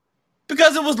you.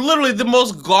 Because it was literally the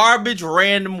most garbage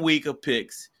random week of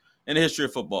picks in the history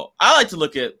of football. I like to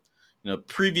look at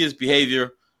previous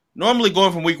behavior. Normally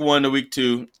going from week 1 to week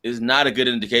 2 is not a good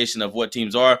indication of what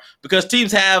teams are because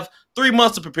teams have 3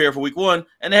 months to prepare for week 1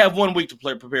 and they have 1 week to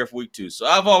prepare for week 2. So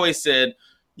I've always said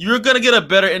you're going to get a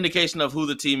better indication of who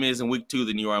the team is in week 2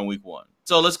 than you are in week 1.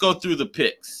 So let's go through the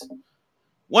picks.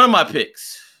 One of my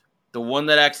picks, the one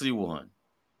that actually won.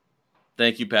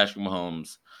 Thank you, Patrick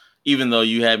Mahomes. Even though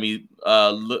you had me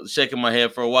shaking my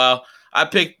head for a while, I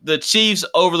picked the Chiefs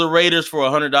over the Raiders for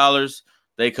 $100.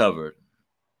 They covered.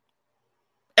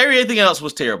 Everything else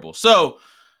was terrible. So,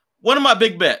 one of my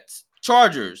big bets,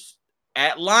 Chargers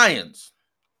at Lions.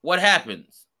 What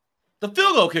happens? The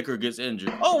field goal kicker gets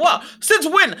injured. Oh, wow. Since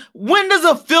when? When does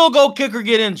a field goal kicker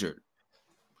get injured?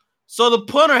 So, the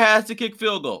punter has to kick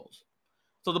field goals.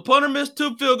 So, the punter missed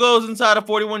 2 field goals inside of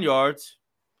 41 yards.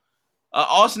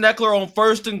 Austin Eckler on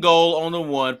 1st and goal on the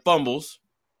 1, fumbles.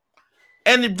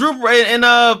 And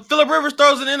Phillip Rivers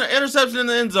throws an interception in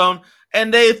the end zone,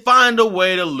 and they find a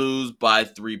way to lose by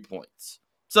 3 points.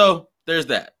 So, there's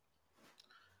that.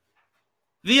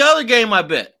 The other game I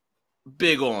bet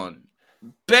big on,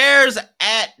 Bears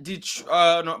at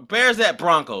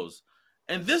Broncos.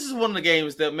 and this is one of the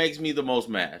games that makes me the most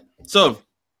mad. So,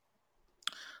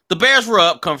 the Bears were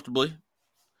up comfortably,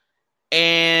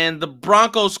 and the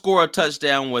Broncos score a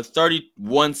touchdown with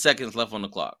 31 seconds left on the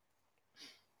clock.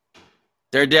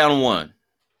 They're down 1.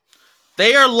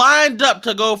 They are lined up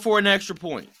to go for an extra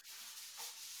point.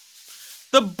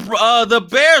 The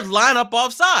Bears line up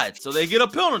offside, so they get a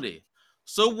penalty.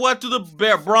 So what do the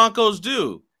Broncos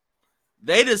do?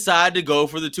 They decide to go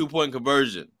for the 2-point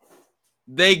conversion.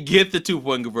 They get the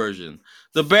 2-point conversion.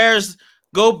 The Bears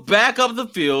go back up the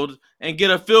field and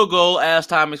get a field goal as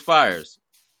time expires.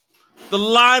 The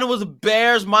line was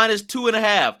Bears minus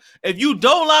 2.5. If you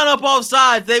don't line up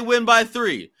offsides, they win by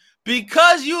 3.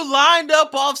 Because you lined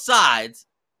up offsides,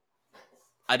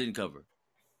 I didn't cover.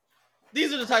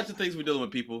 These are the types of things we're dealing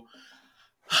with, people.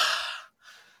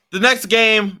 The next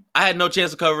game, I had no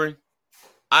chance of covering.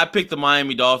 I picked the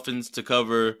Miami Dolphins to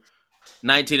cover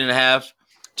 19.5.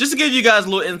 Just to give you guys a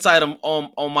little insight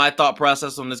on my thought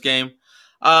process on this game.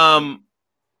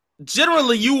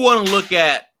 Generally, you want to look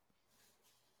at,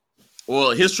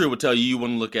 well, history would tell you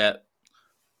want to look at,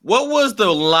 what was the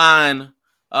line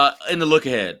in the look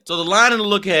ahead? So the line in the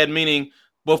look ahead, meaning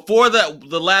before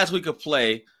the last week of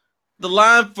play, the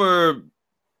line for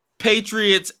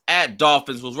Patriots at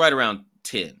Dolphins was right around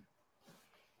 10.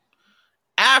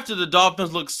 After the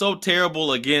Dolphins looked so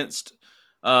terrible against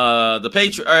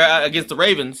against the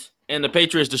Ravens, and the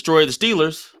Patriots destroyed the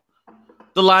Steelers,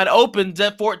 the line opens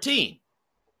at 14.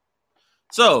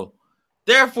 So,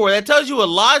 therefore, that tells you a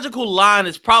logical line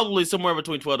is probably somewhere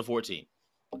between 12 to 14.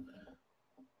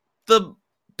 The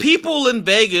people in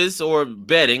Vegas or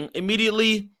betting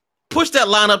immediately pushed that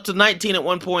line up to 19 at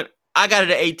one point. I got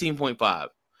it at 18.5.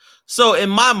 So, in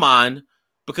my mind,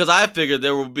 because I figured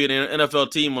there would be an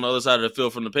NFL team on the other side of the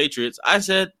field from the Patriots, I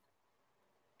said,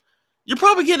 you're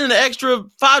probably getting an extra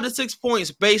 5 to 6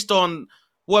 points based on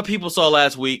what people saw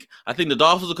last week. I think the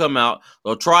Dolphins will come out.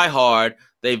 They'll try hard.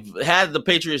 They've had the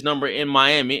Patriots number in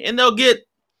Miami, and they'll get,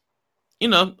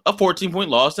 a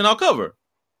 14-point loss, and I'll cover.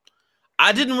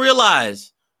 I didn't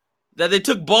realize that they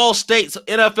took Ball State's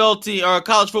NFL team or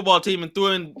college football team and threw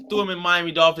them in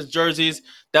Miami Dolphins jerseys.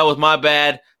 That was my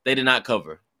bad. They did not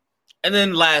cover. And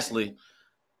then lastly,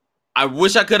 I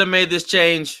wish I could have made this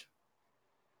change.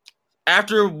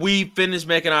 After we finish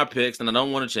making our picks, and I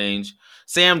don't want to change,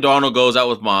 Sam Darnold goes out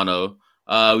with mono.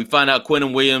 We find out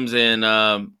Quinnen Williams and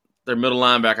their middle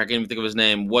linebacker, I can't even think of his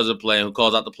name, wasn't playing, who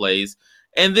calls out the plays.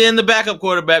 And then the backup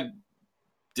quarterback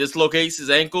dislocates his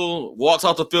ankle, walks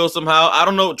off the field somehow. I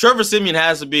don't know. Trevor Siemian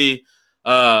has to be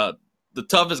the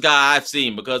toughest guy I've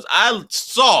seen, because I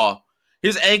saw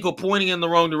his ankle pointing in the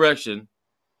wrong direction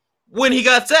when he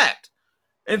got sacked.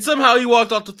 And somehow he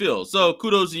walked off the field. So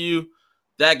kudos to you.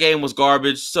 That game was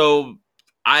garbage. So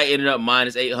I ended up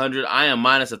minus 800. I am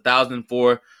minus 1,000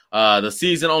 for the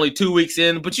season, only 2 weeks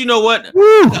in. But you know what?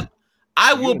 Woo!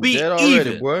 I will be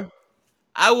even. Boy.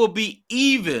 I will be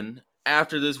even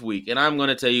after this week, and I'm going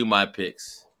to tell you my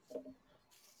picks.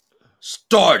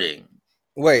 Starting.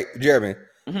 Wait, Jeremy.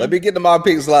 Let me get to my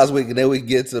picks last week, and then we can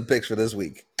get to the picks for this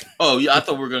week. Oh, yeah, I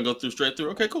thought we were going to go straight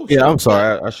through. Okay, cool. Yeah, I'm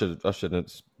sorry. I shouldn't.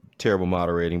 It's terrible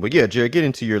moderating. But yeah, Jared, get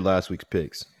into your last week's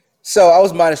picks. So I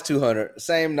was minus 200.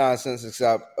 Same nonsense,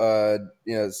 except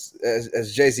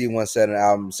as Jay-Z once said in an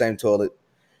album, same toilet,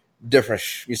 different.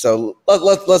 So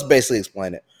let's basically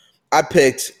explain it. I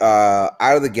picked out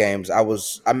of the games. I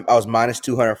was minus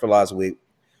 200 for last week.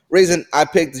 Reason I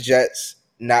picked the Jets,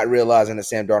 not realizing that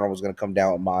Sam Darnold was going to come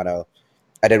down with mono.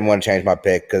 I didn't want to change my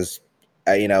pick because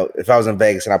if I was in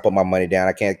Vegas and I put my money down,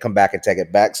 I can't come back and take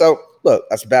it back. So look,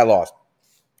 that's a bad loss.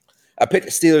 I picked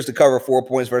the Steelers to cover 4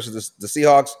 points versus the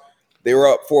Seahawks. They were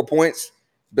up 4 points.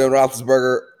 Ben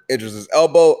Roethlisberger injures his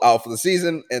elbow, out for the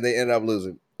season, and they ended up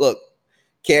losing. Look,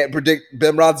 can't predict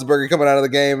Ben Roethlisberger coming out of the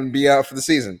game and be out for the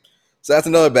season. So that's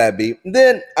another bad beat. And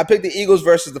then I picked the Eagles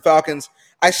versus the Falcons.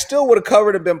 I still would have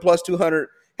covered and been plus 200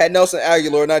 had Nelson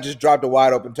Aguilar not just dropped a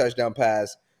wide open touchdown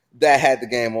pass that had the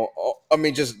game.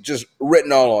 Just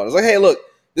written all on. It's like, hey, look,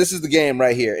 this is the game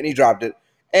right here, and he dropped it.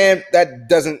 And that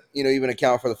doesn't, even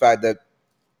account for the fact that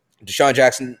Deshaun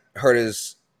Jackson hurt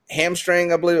his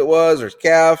hamstring, I believe it was, or his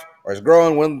calf, or his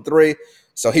groin, 1 of the 3.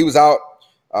 So he was out.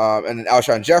 And then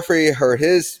Alshon Jeffrey hurt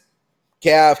his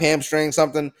calf, hamstring,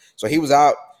 something. So he was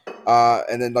out.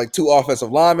 And then 2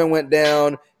 offensive linemen went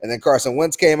down. And then Carson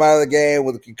Wentz came out of the game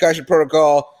with a concussion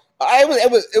protocol.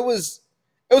 It was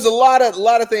a lot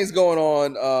of things going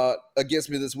on against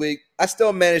me this week. I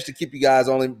still managed to keep you guys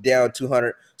only down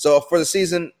 200. So for the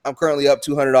season, I'm currently up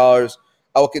 $200.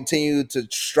 I will continue to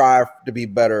strive to be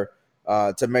better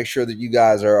to make sure that you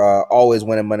guys are always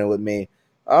winning money with me.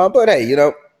 But hey,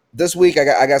 this week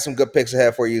I got some good picks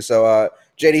ahead for you. So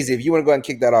JDZ, if you want to go ahead and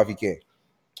kick that off, you can.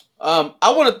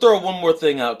 I want to throw one more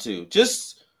thing out too,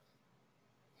 just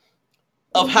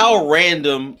of how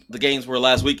random the games were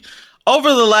last week. Over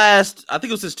the last, I think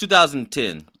it was since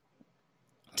 2010,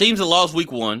 teams that lost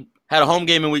week 1 had a home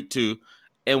game in week 2,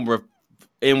 and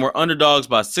were underdogs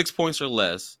by 6 points or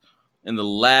less in the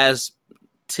last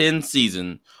 10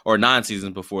 seasons or 9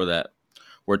 seasons before that.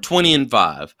 We're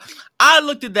 20-5. I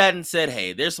looked at that and said,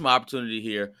 "Hey, there's some opportunity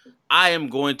here. I am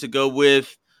going to go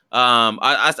with."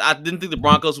 I didn't think the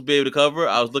Broncos would be able to cover.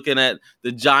 I was looking at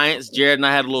the Giants. Jared and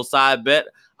I had a little side bet.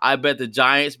 I bet the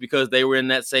Giants because they were in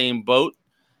that same boat,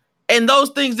 and those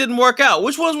things didn't work out.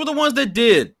 Which ones were the ones that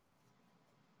did?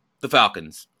 The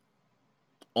Falcons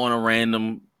on a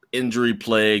random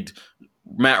injury-plagued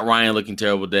Matt Ryan looking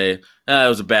terrible day. It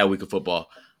was a bad week of football.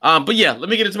 But yeah, let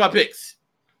me get into my picks.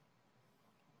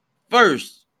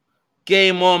 First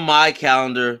game on my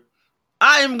calendar,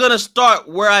 I am going to start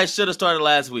where I should have started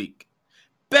last week.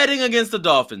 Betting against the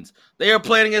Dolphins. They are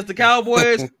playing against the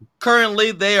Cowboys.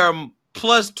 Currently, they are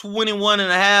plus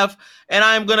 21.5, and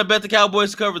I am going to bet the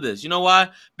Cowboys to cover this. You know why?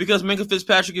 Because Minkah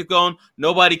Fitzpatrick is gone.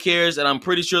 Nobody cares, and I'm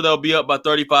pretty sure they'll be up by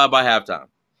 35 by halftime.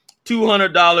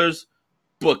 $200,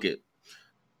 book it.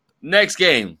 Next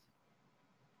game,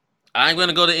 I'm going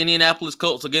to go to Indianapolis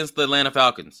Colts against the Atlanta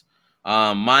Falcons.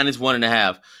 Minus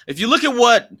 1.5. If you look at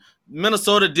what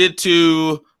Minnesota did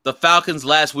to the Falcons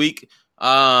last week,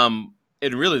 and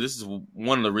really this is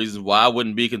one of the reasons why I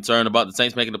wouldn't be concerned about the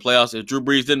Saints making the playoffs if Drew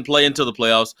Brees didn't play until the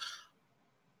playoffs.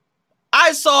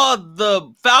 I saw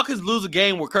the Falcons lose a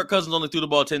game where Kirk Cousins only threw the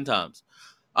ball 10 times.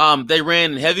 They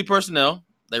ran heavy personnel.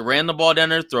 They ran the ball down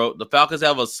their throat. The Falcons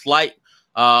have a slight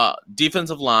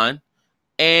defensive line,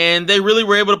 and they really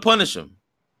were able to punish them.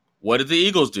 What did the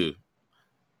Eagles do?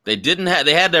 They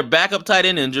had their backup tight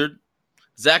end injured.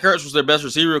 Zach Ertz was their best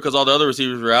receiver because all the other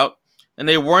receivers were out, and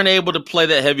they weren't able to play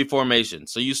that heavy formation.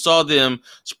 So you saw them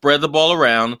spread the ball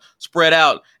around, spread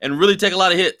out, and really take a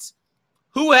lot of hits.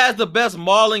 Who has the best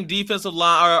mauling defensive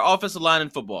line or offensive line in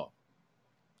football?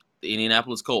 The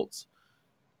Indianapolis Colts.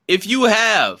 If you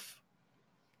have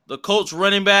the Colts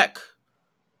running back,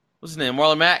 what's his name,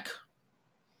 Marlon Mack?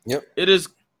 Yep. It is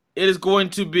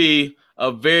going to be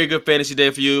a very good fantasy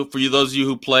day for you. Those of you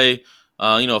who play,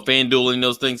 FanDuel and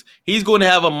those things. He's going to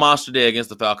have a monster day against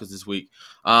the Falcons this week.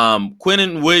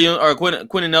 Quentin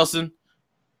Nelson.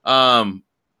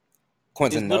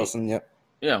 Quentin Nelson, yep.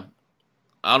 Yeah.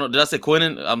 I don't know. Did I say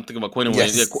Quentin? I'm thinking about Quentin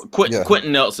Yes. Williams. Yeah,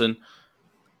 Quentin Nelson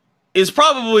is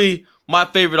probably my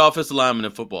favorite offensive lineman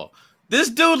in football. This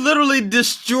dude literally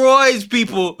destroys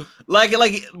people. Like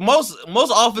most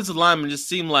offensive linemen just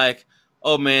seem like,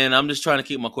 oh man, I'm just trying to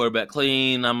keep my quarterback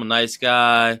clean. I'm a nice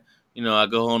guy. I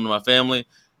go home to my family.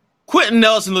 Quentin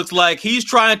Nelson looks like he's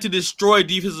trying to destroy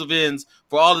defensive ends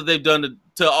for all that they've done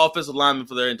to offensive linemen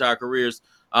for their entire careers.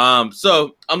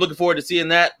 So I'm looking forward to seeing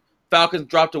that. Falcons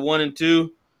dropped to 1-2.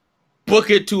 Book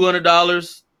it,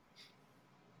 $200.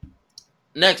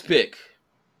 Next pick.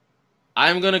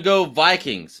 I'm going to go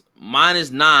Vikings,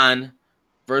 -9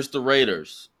 versus the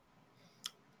Raiders.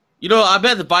 I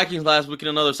bet the Vikings last week in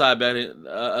another side bet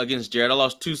against Jared. I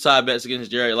lost 2 side bets against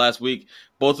Jared last week.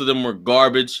 Both of them were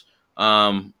garbage.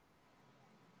 Well,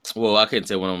 I can't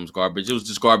say one of them was garbage. It was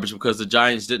just garbage because the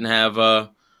Giants didn't have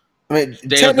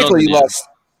technically you lost.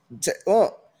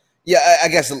 I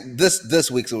guess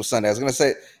this week's it was Sunday. I was going to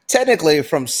say technically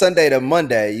from Sunday to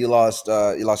Monday you lost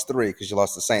 3 because you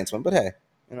lost the Saints one. But hey,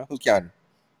 who's counting?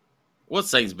 What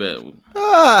Saints bet?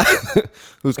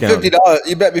 Who's counting? $50.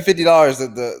 You bet me $50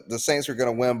 that the Saints were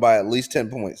going to win by at least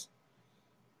 10 points.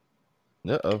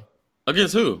 Uh-oh.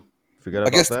 Against who? Forgot about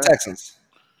against that? the Texans.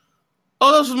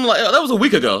 Oh, that was a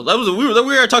week ago.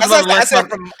 We were talking about the last time.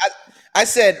 I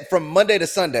said from Monday to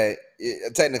Sunday.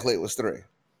 Technically, it was 3.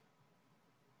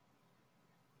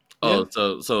 Oh,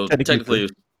 Yeah.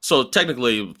 so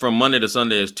technically, from Monday to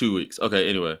Sunday is 2 weeks. Okay.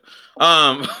 Anyway,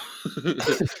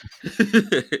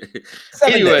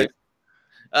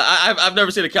 I've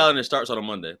never seen a calendar that starts on a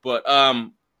Monday, but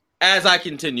as I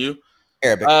continue,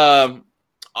 Arabic.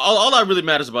 all that really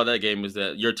matters about that game is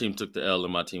that your team took the L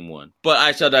and my team won. But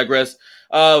I shall digress.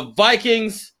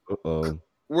 Vikings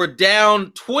were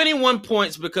down 21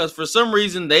 points because for some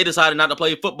reason they decided not to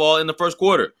play football in the first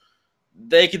quarter.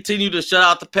 They continued to shut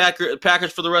out the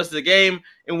Packers for the rest of the game.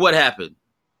 And what happened?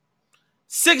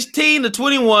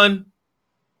 16-21.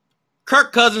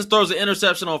 Kirk Cousins throws an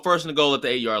interception on 1st and goal at the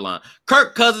 8-yard line.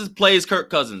 Kirk Cousins plays Kirk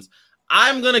Cousins.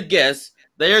 I'm going to guess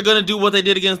they are going to do what they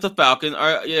did against the Falcons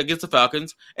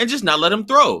and just not let him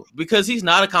throw because he's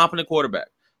not a competent quarterback.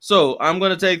 So I'm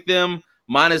going to take them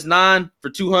 -9 for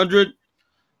 200.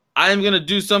 I am going to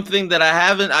do something that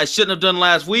I shouldn't have done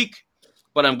last week,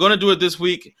 but I'm going to do it this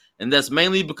week, and that's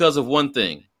mainly because of one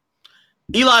thing.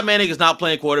 Eli Manning is not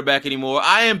playing quarterback anymore.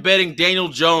 I am betting Daniel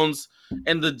Jones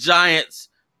and the Giants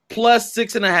plus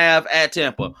 6.5 at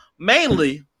Tampa.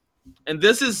 Mainly, and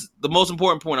this is the most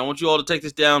important point. I want you all to take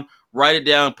this down, write it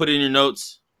down, put it in your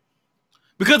notes.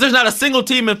 Because there's not a single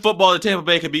team in football that Tampa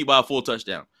Bay can beat by a full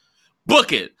touchdown.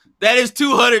 Book it. That is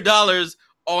 $200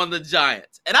 on the Giants.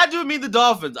 And I do mean the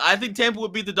Dolphins. I think Tampa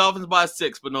would beat the Dolphins by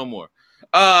 6, but no more.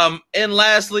 And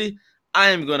lastly, I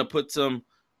am going to put some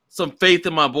faith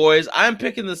in my boys. I'm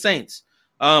picking the Saints.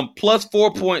 Plus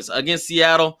 4 points against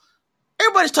Seattle.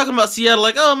 Everybody's talking about Seattle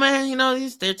like, oh, man,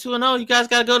 they're 2-0. You guys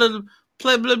got to go to the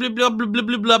play, blah, blah, blah, blah, blah,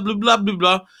 blah, blah, blah, blah, blah,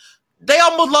 blah. They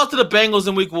almost lost to the Bengals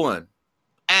in week 1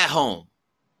 at home.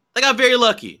 They got very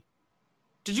lucky.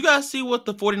 Did you guys see what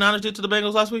the 49ers did to the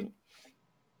Bengals last week?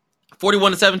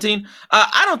 41-17.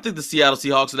 I don't think the Seattle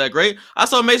Seahawks are that great. I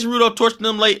saw Mason Rudolph torching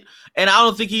them late, and I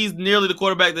don't think he's nearly the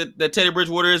quarterback that Teddy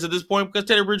Bridgewater is at this point because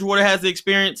Teddy Bridgewater has the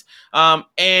experience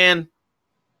and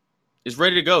is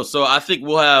ready to go. So I think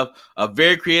we'll have a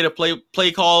very creative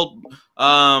play call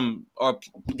or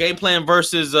game plan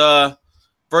versus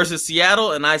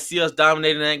Seattle, and I see us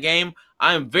dominating that game.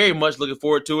 I am very much looking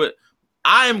forward to it.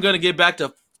 I am going to get back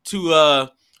to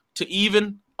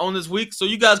even on this week, so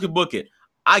you guys can book it.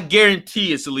 I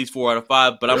guarantee it's at least 4 out of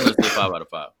 5, but I'm going to say 5 out of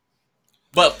 5.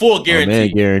 But full guarantee. Man,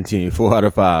 guarantee 4 out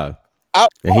of 5. And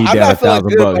he I'm down not feeling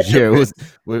good $1,000. about your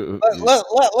Yeah,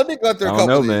 let me go through a I couple. don't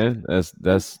know, of these. man.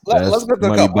 That's Let's go through a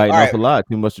might be couple. biting All off right. a lot.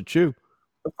 Too much to chew.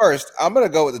 First, I'm going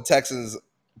to go with the Texans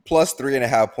plus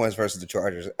 3.5 points versus the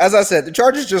Chargers. As I said, the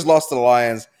Chargers just lost to the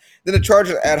Lions. Then the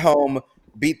Chargers at home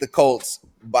beat the Colts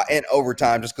in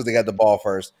overtime just because they got the ball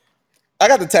first. I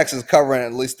got the Texans covering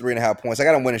at least 3.5 points. I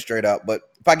got them winning straight up, but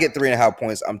if I get 3.5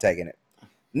 points, I'm taking it.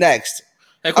 Next,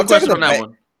 hey, quick question on that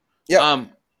one. Yeah.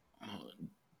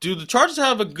 Do the Chargers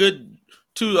have a good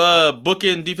two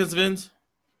bookend defensive ends?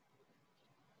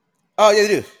 Oh yeah,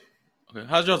 they do. Okay,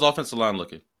 how's y'all's offensive line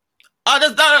looking?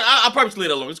 I'll probably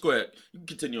leave it alone. Let's go ahead. You can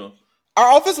continue on.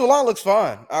 Our offensive line looks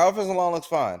fine.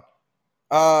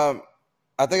 I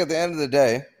think at the end of the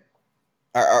day,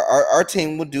 our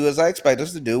team would do as I expect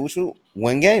us to do, which will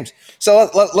win games. So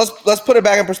let's put it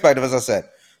back in perspective, as I said.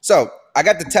 So I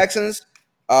got the Texans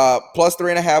plus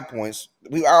 3.5 points.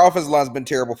 Our offensive line has been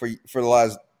terrible for the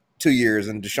last 2 years,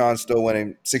 and Deshaun's still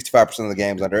winning 65% of the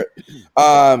games under it.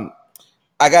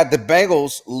 I got the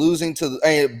Bengals losing to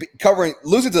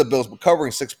the Bills, but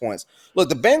covering 6 points. Look,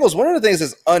 the Bengals. One of the things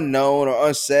that's unknown or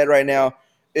unsaid right now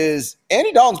is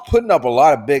Andy Dalton's putting up a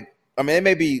lot of big. I mean, it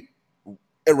may be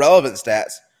irrelevant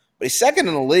stats, but he's second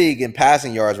in the league in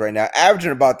passing yards right now,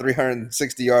 averaging about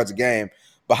 360 yards a game,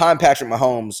 behind Patrick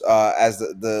Mahomes as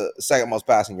the second most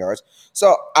passing yards.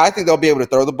 So I think they'll be able to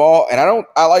throw the ball, and I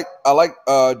like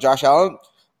Josh Allen,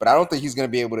 but I don't think he's going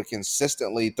to be able to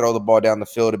consistently throw the ball down the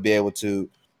field to be able to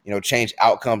change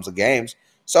outcomes of games.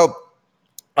 So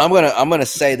I'm gonna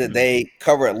say that they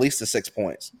cover at least the 6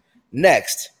 points.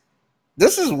 Next,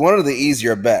 this is one of the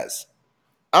easier bets.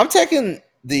 I'm taking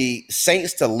the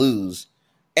Saints to lose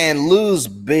and lose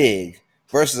big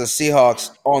versus the Seahawks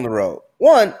on the road.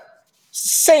 One,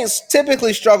 Saints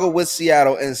typically struggle with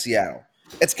Seattle in Seattle.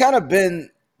 It's kind of been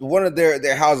one of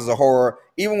their houses of horror,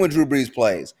 even when Drew Brees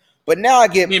plays. But now I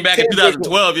get. I mean, back in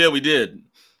 2012, yeah, we did.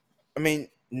 I mean,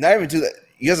 not even that.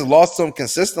 You guys have lost them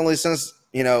consistently since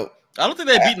I don't think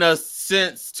they've beaten us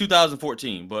since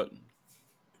 2014, but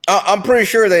I'm pretty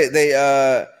sure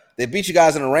they beat you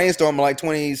guys in a rainstorm in like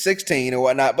 2016 or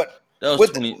whatnot. But that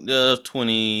was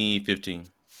 2015.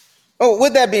 Oh,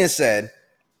 with that being said,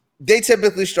 they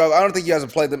typically struggle. I don't think you guys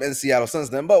have played them in Seattle since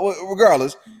then, but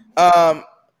regardless,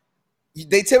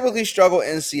 they typically struggle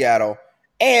in Seattle.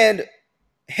 And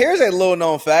here's a little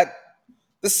known fact.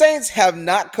 The Saints have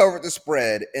not covered the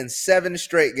spread in 7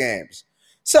 straight games.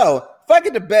 So if I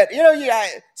get to bet,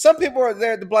 some people are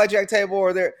there at the blackjack table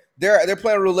or they're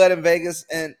playing roulette in Vegas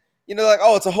and, like,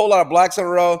 oh, it's a whole lot of blacks in a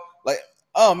row. Like,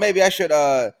 oh, maybe I should,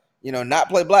 not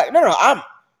play black. No.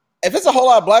 If it's a whole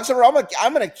lot of blacks in a row,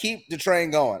 I'm gonna keep the train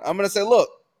going. I'm gonna say, look,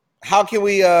 how can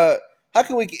we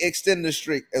extend the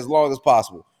streak as long as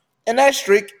possible? And that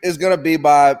streak is gonna be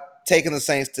by taking the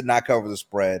Saints to not cover the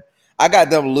spread. I got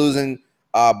them losing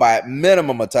by at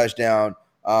minimum a touchdown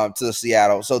to the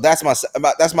Seattle. So that's my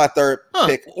third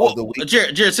pick of the week.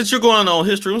 Jared, since you're going on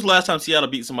history, when's the last time Seattle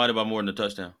beat somebody by more than a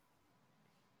touchdown?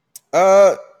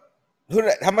 How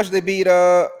much did they beat?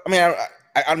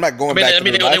 I'm not going back.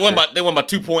 They won by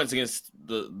 2 points against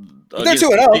the They're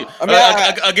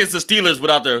 2-0. Against the Steelers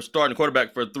without their starting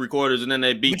quarterback for 3 quarters, and then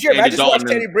they beat. But Jeremy, I just watched Dalton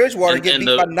Teddy Bridgewater get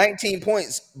beat by 19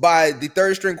 points by the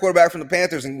third string quarterback from the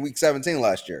Panthers in Week 17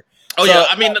 last year. Oh yeah,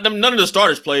 I mean none of the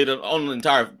starters played on the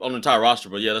entire roster,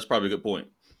 but yeah, that's probably a good point.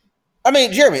 I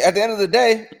mean, Jeremy, at the end of the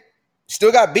day,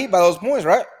 still got beat by those points,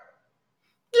 right?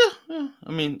 Yeah.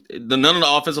 I mean, none of the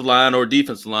offensive line or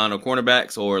defensive line or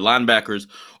cornerbacks or linebackers,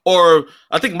 or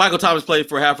I think Michael Thomas played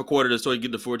for half a quarter so he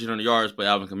get to 1,400 yards, but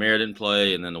Alvin Kamara didn't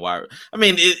play, and then the wire. I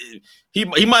mean, he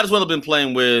might as well have been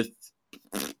playing with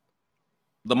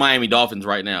the Miami Dolphins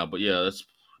right now, but yeah,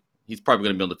 he's probably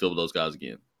going to be on the field with those guys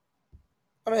again.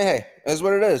 I mean, hey, that's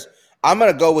what it is. I'm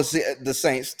going to go with the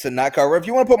Saints to not cover. If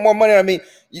you want to put more money on me,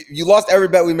 you lost every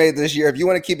bet we made this year. If you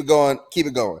want to keep it going, keep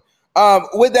it going.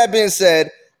 With that being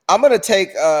said, I'm going to take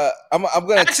I'm going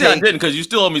to Actually, I didn't, because you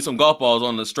still owe me some golf balls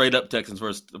on the straight up Texans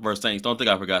versus Saints. Don't think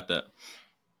I forgot that.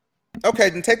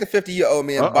 Okay, then take the $50 you owe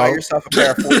me and buy yourself a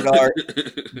pair of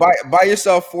 $40. buy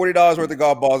yourself $40 worth of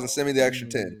golf balls and send me the extra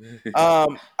 10.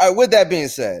 With that being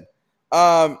said,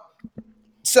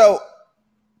 so.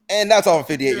 And that's all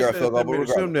 58-yard field goal. But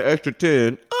assume the extra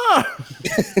 10.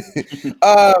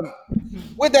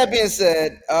 With that being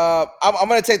said, I'm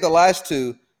going to take the last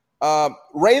two.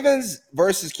 Ravens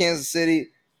versus Kansas City.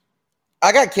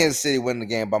 I got Kansas City winning the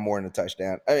game by more than a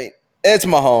touchdown. I mean, it's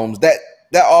Mahomes. That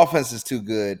offense is too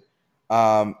good.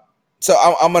 So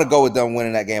I'm going to go with them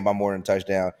winning that game by more than a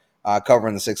touchdown,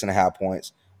 covering the 6.5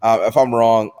 points. If I'm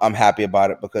wrong, I'm happy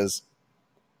about it because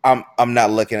I'm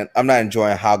not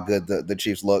enjoying how good the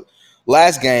Chiefs look.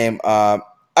 Last game, I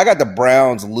got the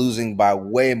Browns losing by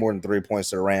way more than 3 points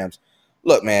to the Rams.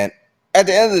 Look, man, at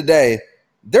the end of the day,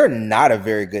 they're not a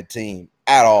very good team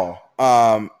at all.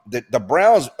 The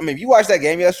Browns, I mean, if you watched that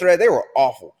game yesterday, they were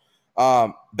awful.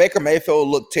 Baker Mayfield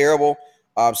looked terrible.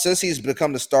 Since he's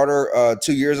become the starter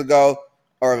 2 years ago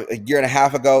or a year and a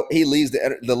half ago, he leads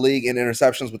the league in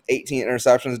interceptions with 18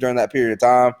 interceptions during that period of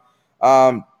time.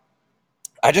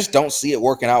 I just don't see it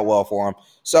working out well for him.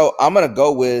 So I'm going to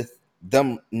go with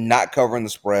them not covering the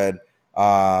spread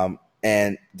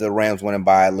and the Rams winning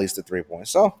by at least 3 points.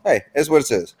 So, hey, it's what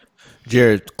it is.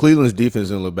 Jared, Cleveland's defense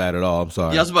didn't look bad at all. I'm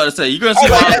sorry. Yeah, I was about to say, you're going to see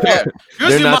their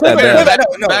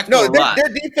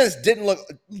defense didn't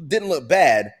look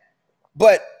bad,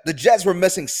 but the Jets were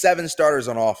missing 7 starters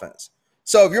on offense.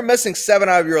 So if you're missing 7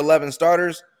 out of your 11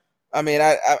 starters, I mean,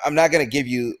 I'm not going to give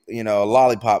you, a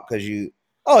lollipop because you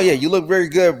look very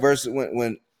good versus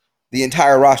when the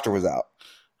entire roster was out.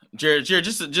 Jared,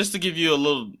 just to give you a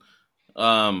little,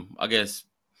 I guess,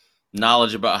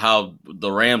 knowledge about how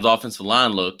the Rams' offensive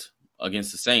line looked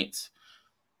against the Saints.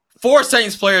 4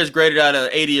 Saints players graded out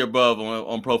at 80 or above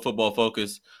on Pro Football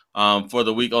Focus for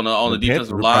the week on the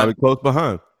defensive line. Probably close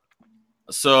behind.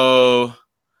 So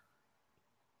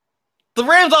the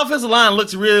Rams' offensive line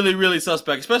looks really, really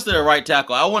suspect, especially at right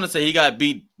tackle. I want to say he got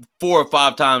beat 4 or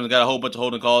 5 times and got a whole bunch of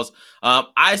holding calls.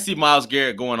 I see Myles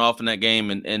Garrett going off in that game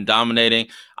and dominating.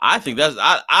 I think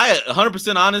I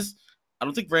 100% honest. I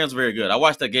don't think Rams are very good. I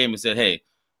watched that game and said, hey,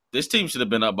 this team should have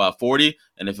been up by 40.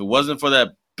 And if it wasn't for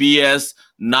that BS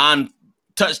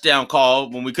non-touchdown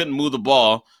call when we couldn't move the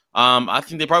ball, I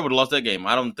think they probably would have lost that game.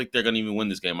 I don't think they're going to even win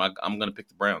this game. I'm going to pick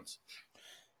the Browns.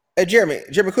 Hey, Jeremy,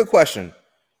 quick question.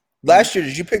 Last year,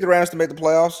 did you pick the Rams to make the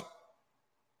playoffs?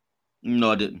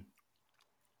 No, I didn't.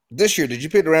 This year, did you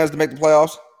pick the Rams to make the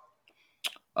playoffs?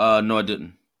 No, I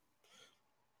didn't.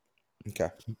 Okay.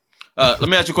 Let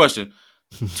me ask you a question.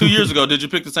 2 years ago, did you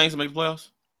pick the Saints to make the playoffs?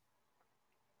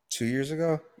 2 years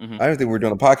ago? Mm-hmm. I didn't think we were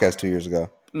doing a podcast 2 years ago.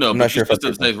 No, I'm not sure if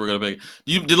the Saints were going to make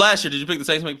it. Did last year, did you pick the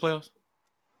Saints to make the playoffs?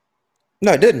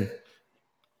 No, I didn't.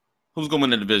 Who's going to win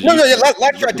the division? No,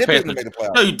 last year I did pick them to make the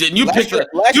playoffs. No, you didn't. You picked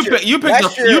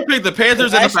the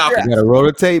Panthers and the Falcons. You got to roll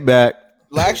the tape back.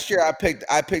 Last year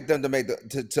I picked them to make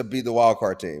to be the wild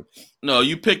card team. No,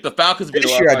 you picked the Falcons to be the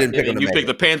wild card team. And you picked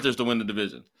the Panthers to win the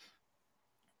division.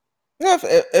 Yeah,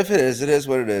 if it is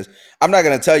what it is. I'm not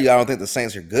going to tell you I don't think the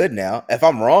Saints are good now. If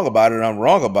I'm wrong about it, I'm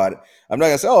wrong about it. I'm not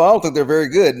going to say, I don't think they're very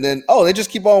good. And then, they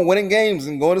just keep on winning games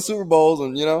and going to Super Bowls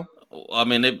and, I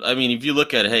mean, if you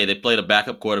look at it, hey, they played a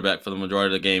backup quarterback for the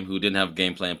majority of the game who didn't have a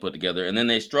game plan put together. And then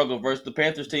they struggled versus the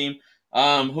Panthers team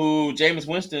who Jameis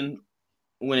Winston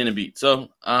went in and beat. So,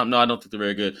 no, I don't think they're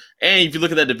very good. And if you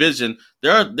look at that division,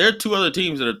 there are 2 other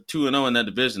teams that are 2-0 in that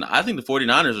division. I think the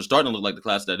 49ers are starting to look like the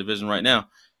class of that division right now.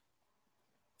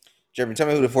 Jeremy, tell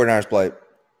me who the 49ers played.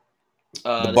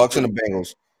 The Bucs and the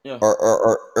Bengals. Yeah.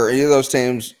 Are any of those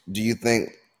teams, do you think,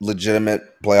 legitimate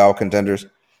playoff contenders?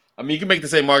 I mean, you can make the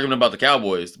same argument about the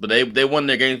Cowboys, but they won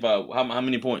their games by how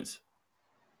many points?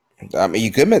 I mean,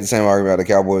 you could make the same argument about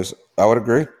the Cowboys. I would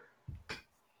agree.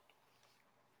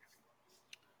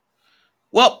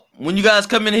 Well, when you guys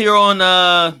come in here on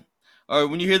or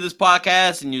when you hear this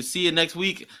podcast and you see it next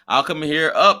week, I'll come in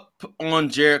here up on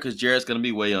Jared because Jared's gonna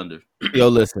be way under. Yo,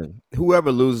 listen,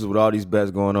 whoever loses with all these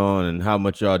bets going on and how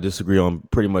much y'all disagree on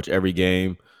pretty much every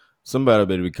game, somebody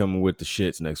better be coming with the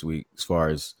shits next week as far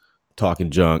as talking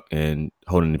junk and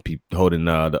holding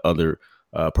the other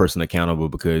person accountable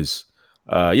because,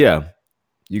 yeah,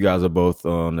 you guys are both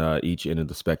on each end of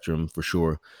the spectrum for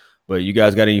sure. But you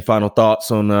guys got any final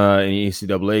thoughts on any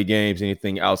NCAA games,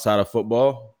 anything outside of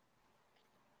football?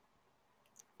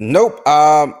 Nope.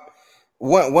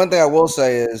 One thing I will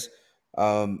say is,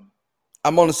 I'm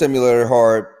on the simulator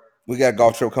hard. We got a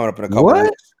golf trip coming up in a couple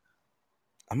weeks.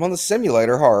 I'm on the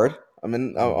simulator hard. I'm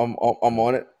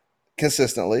on it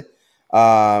consistently.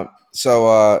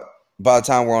 So by the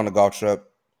time we're on the golf trip,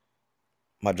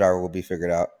 my driver will be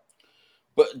figured out.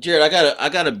 But Jared, I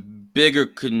got a bigger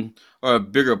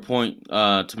point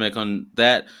to make on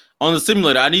that. On the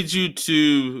simulator, I need you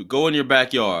to go in your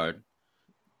backyard,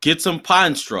 get some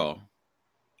pine straw,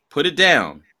 put it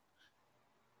down,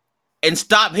 and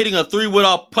stop hitting a 3-wood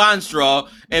off pine straw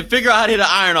and figure out how to hit an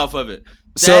iron off of it.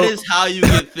 That is how you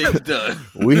get things done.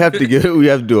 we have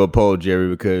to do a poll, Jerry,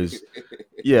 because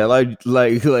like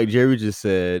Jerry just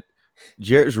said,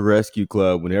 Jared's rescue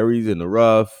club, whenever he's in the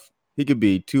rough, he could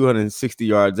be 260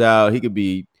 yards out, he could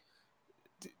be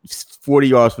 40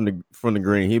 yards from the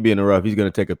green, he'd be in the rough, he's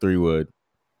gonna take a 3-wood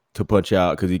to punch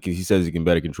out because he says he can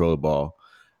better control the ball.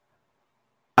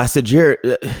 I said, Jared,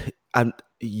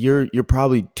 you're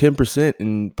probably 10%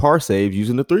 in par saves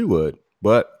using the 3-wood,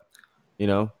 but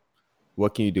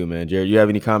what can you do, man? Jared, you have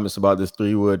any comments about this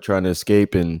 3-wood trying to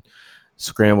escape and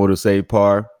scramble to save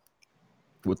par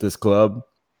with this club?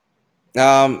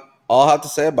 All I have to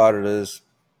say about it is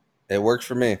it works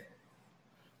for me.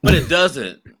 But it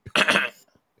doesn't.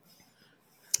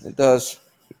 It does.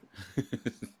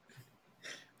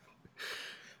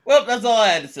 Well, that's all I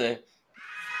had to say.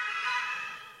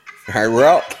 All right, we're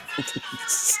out.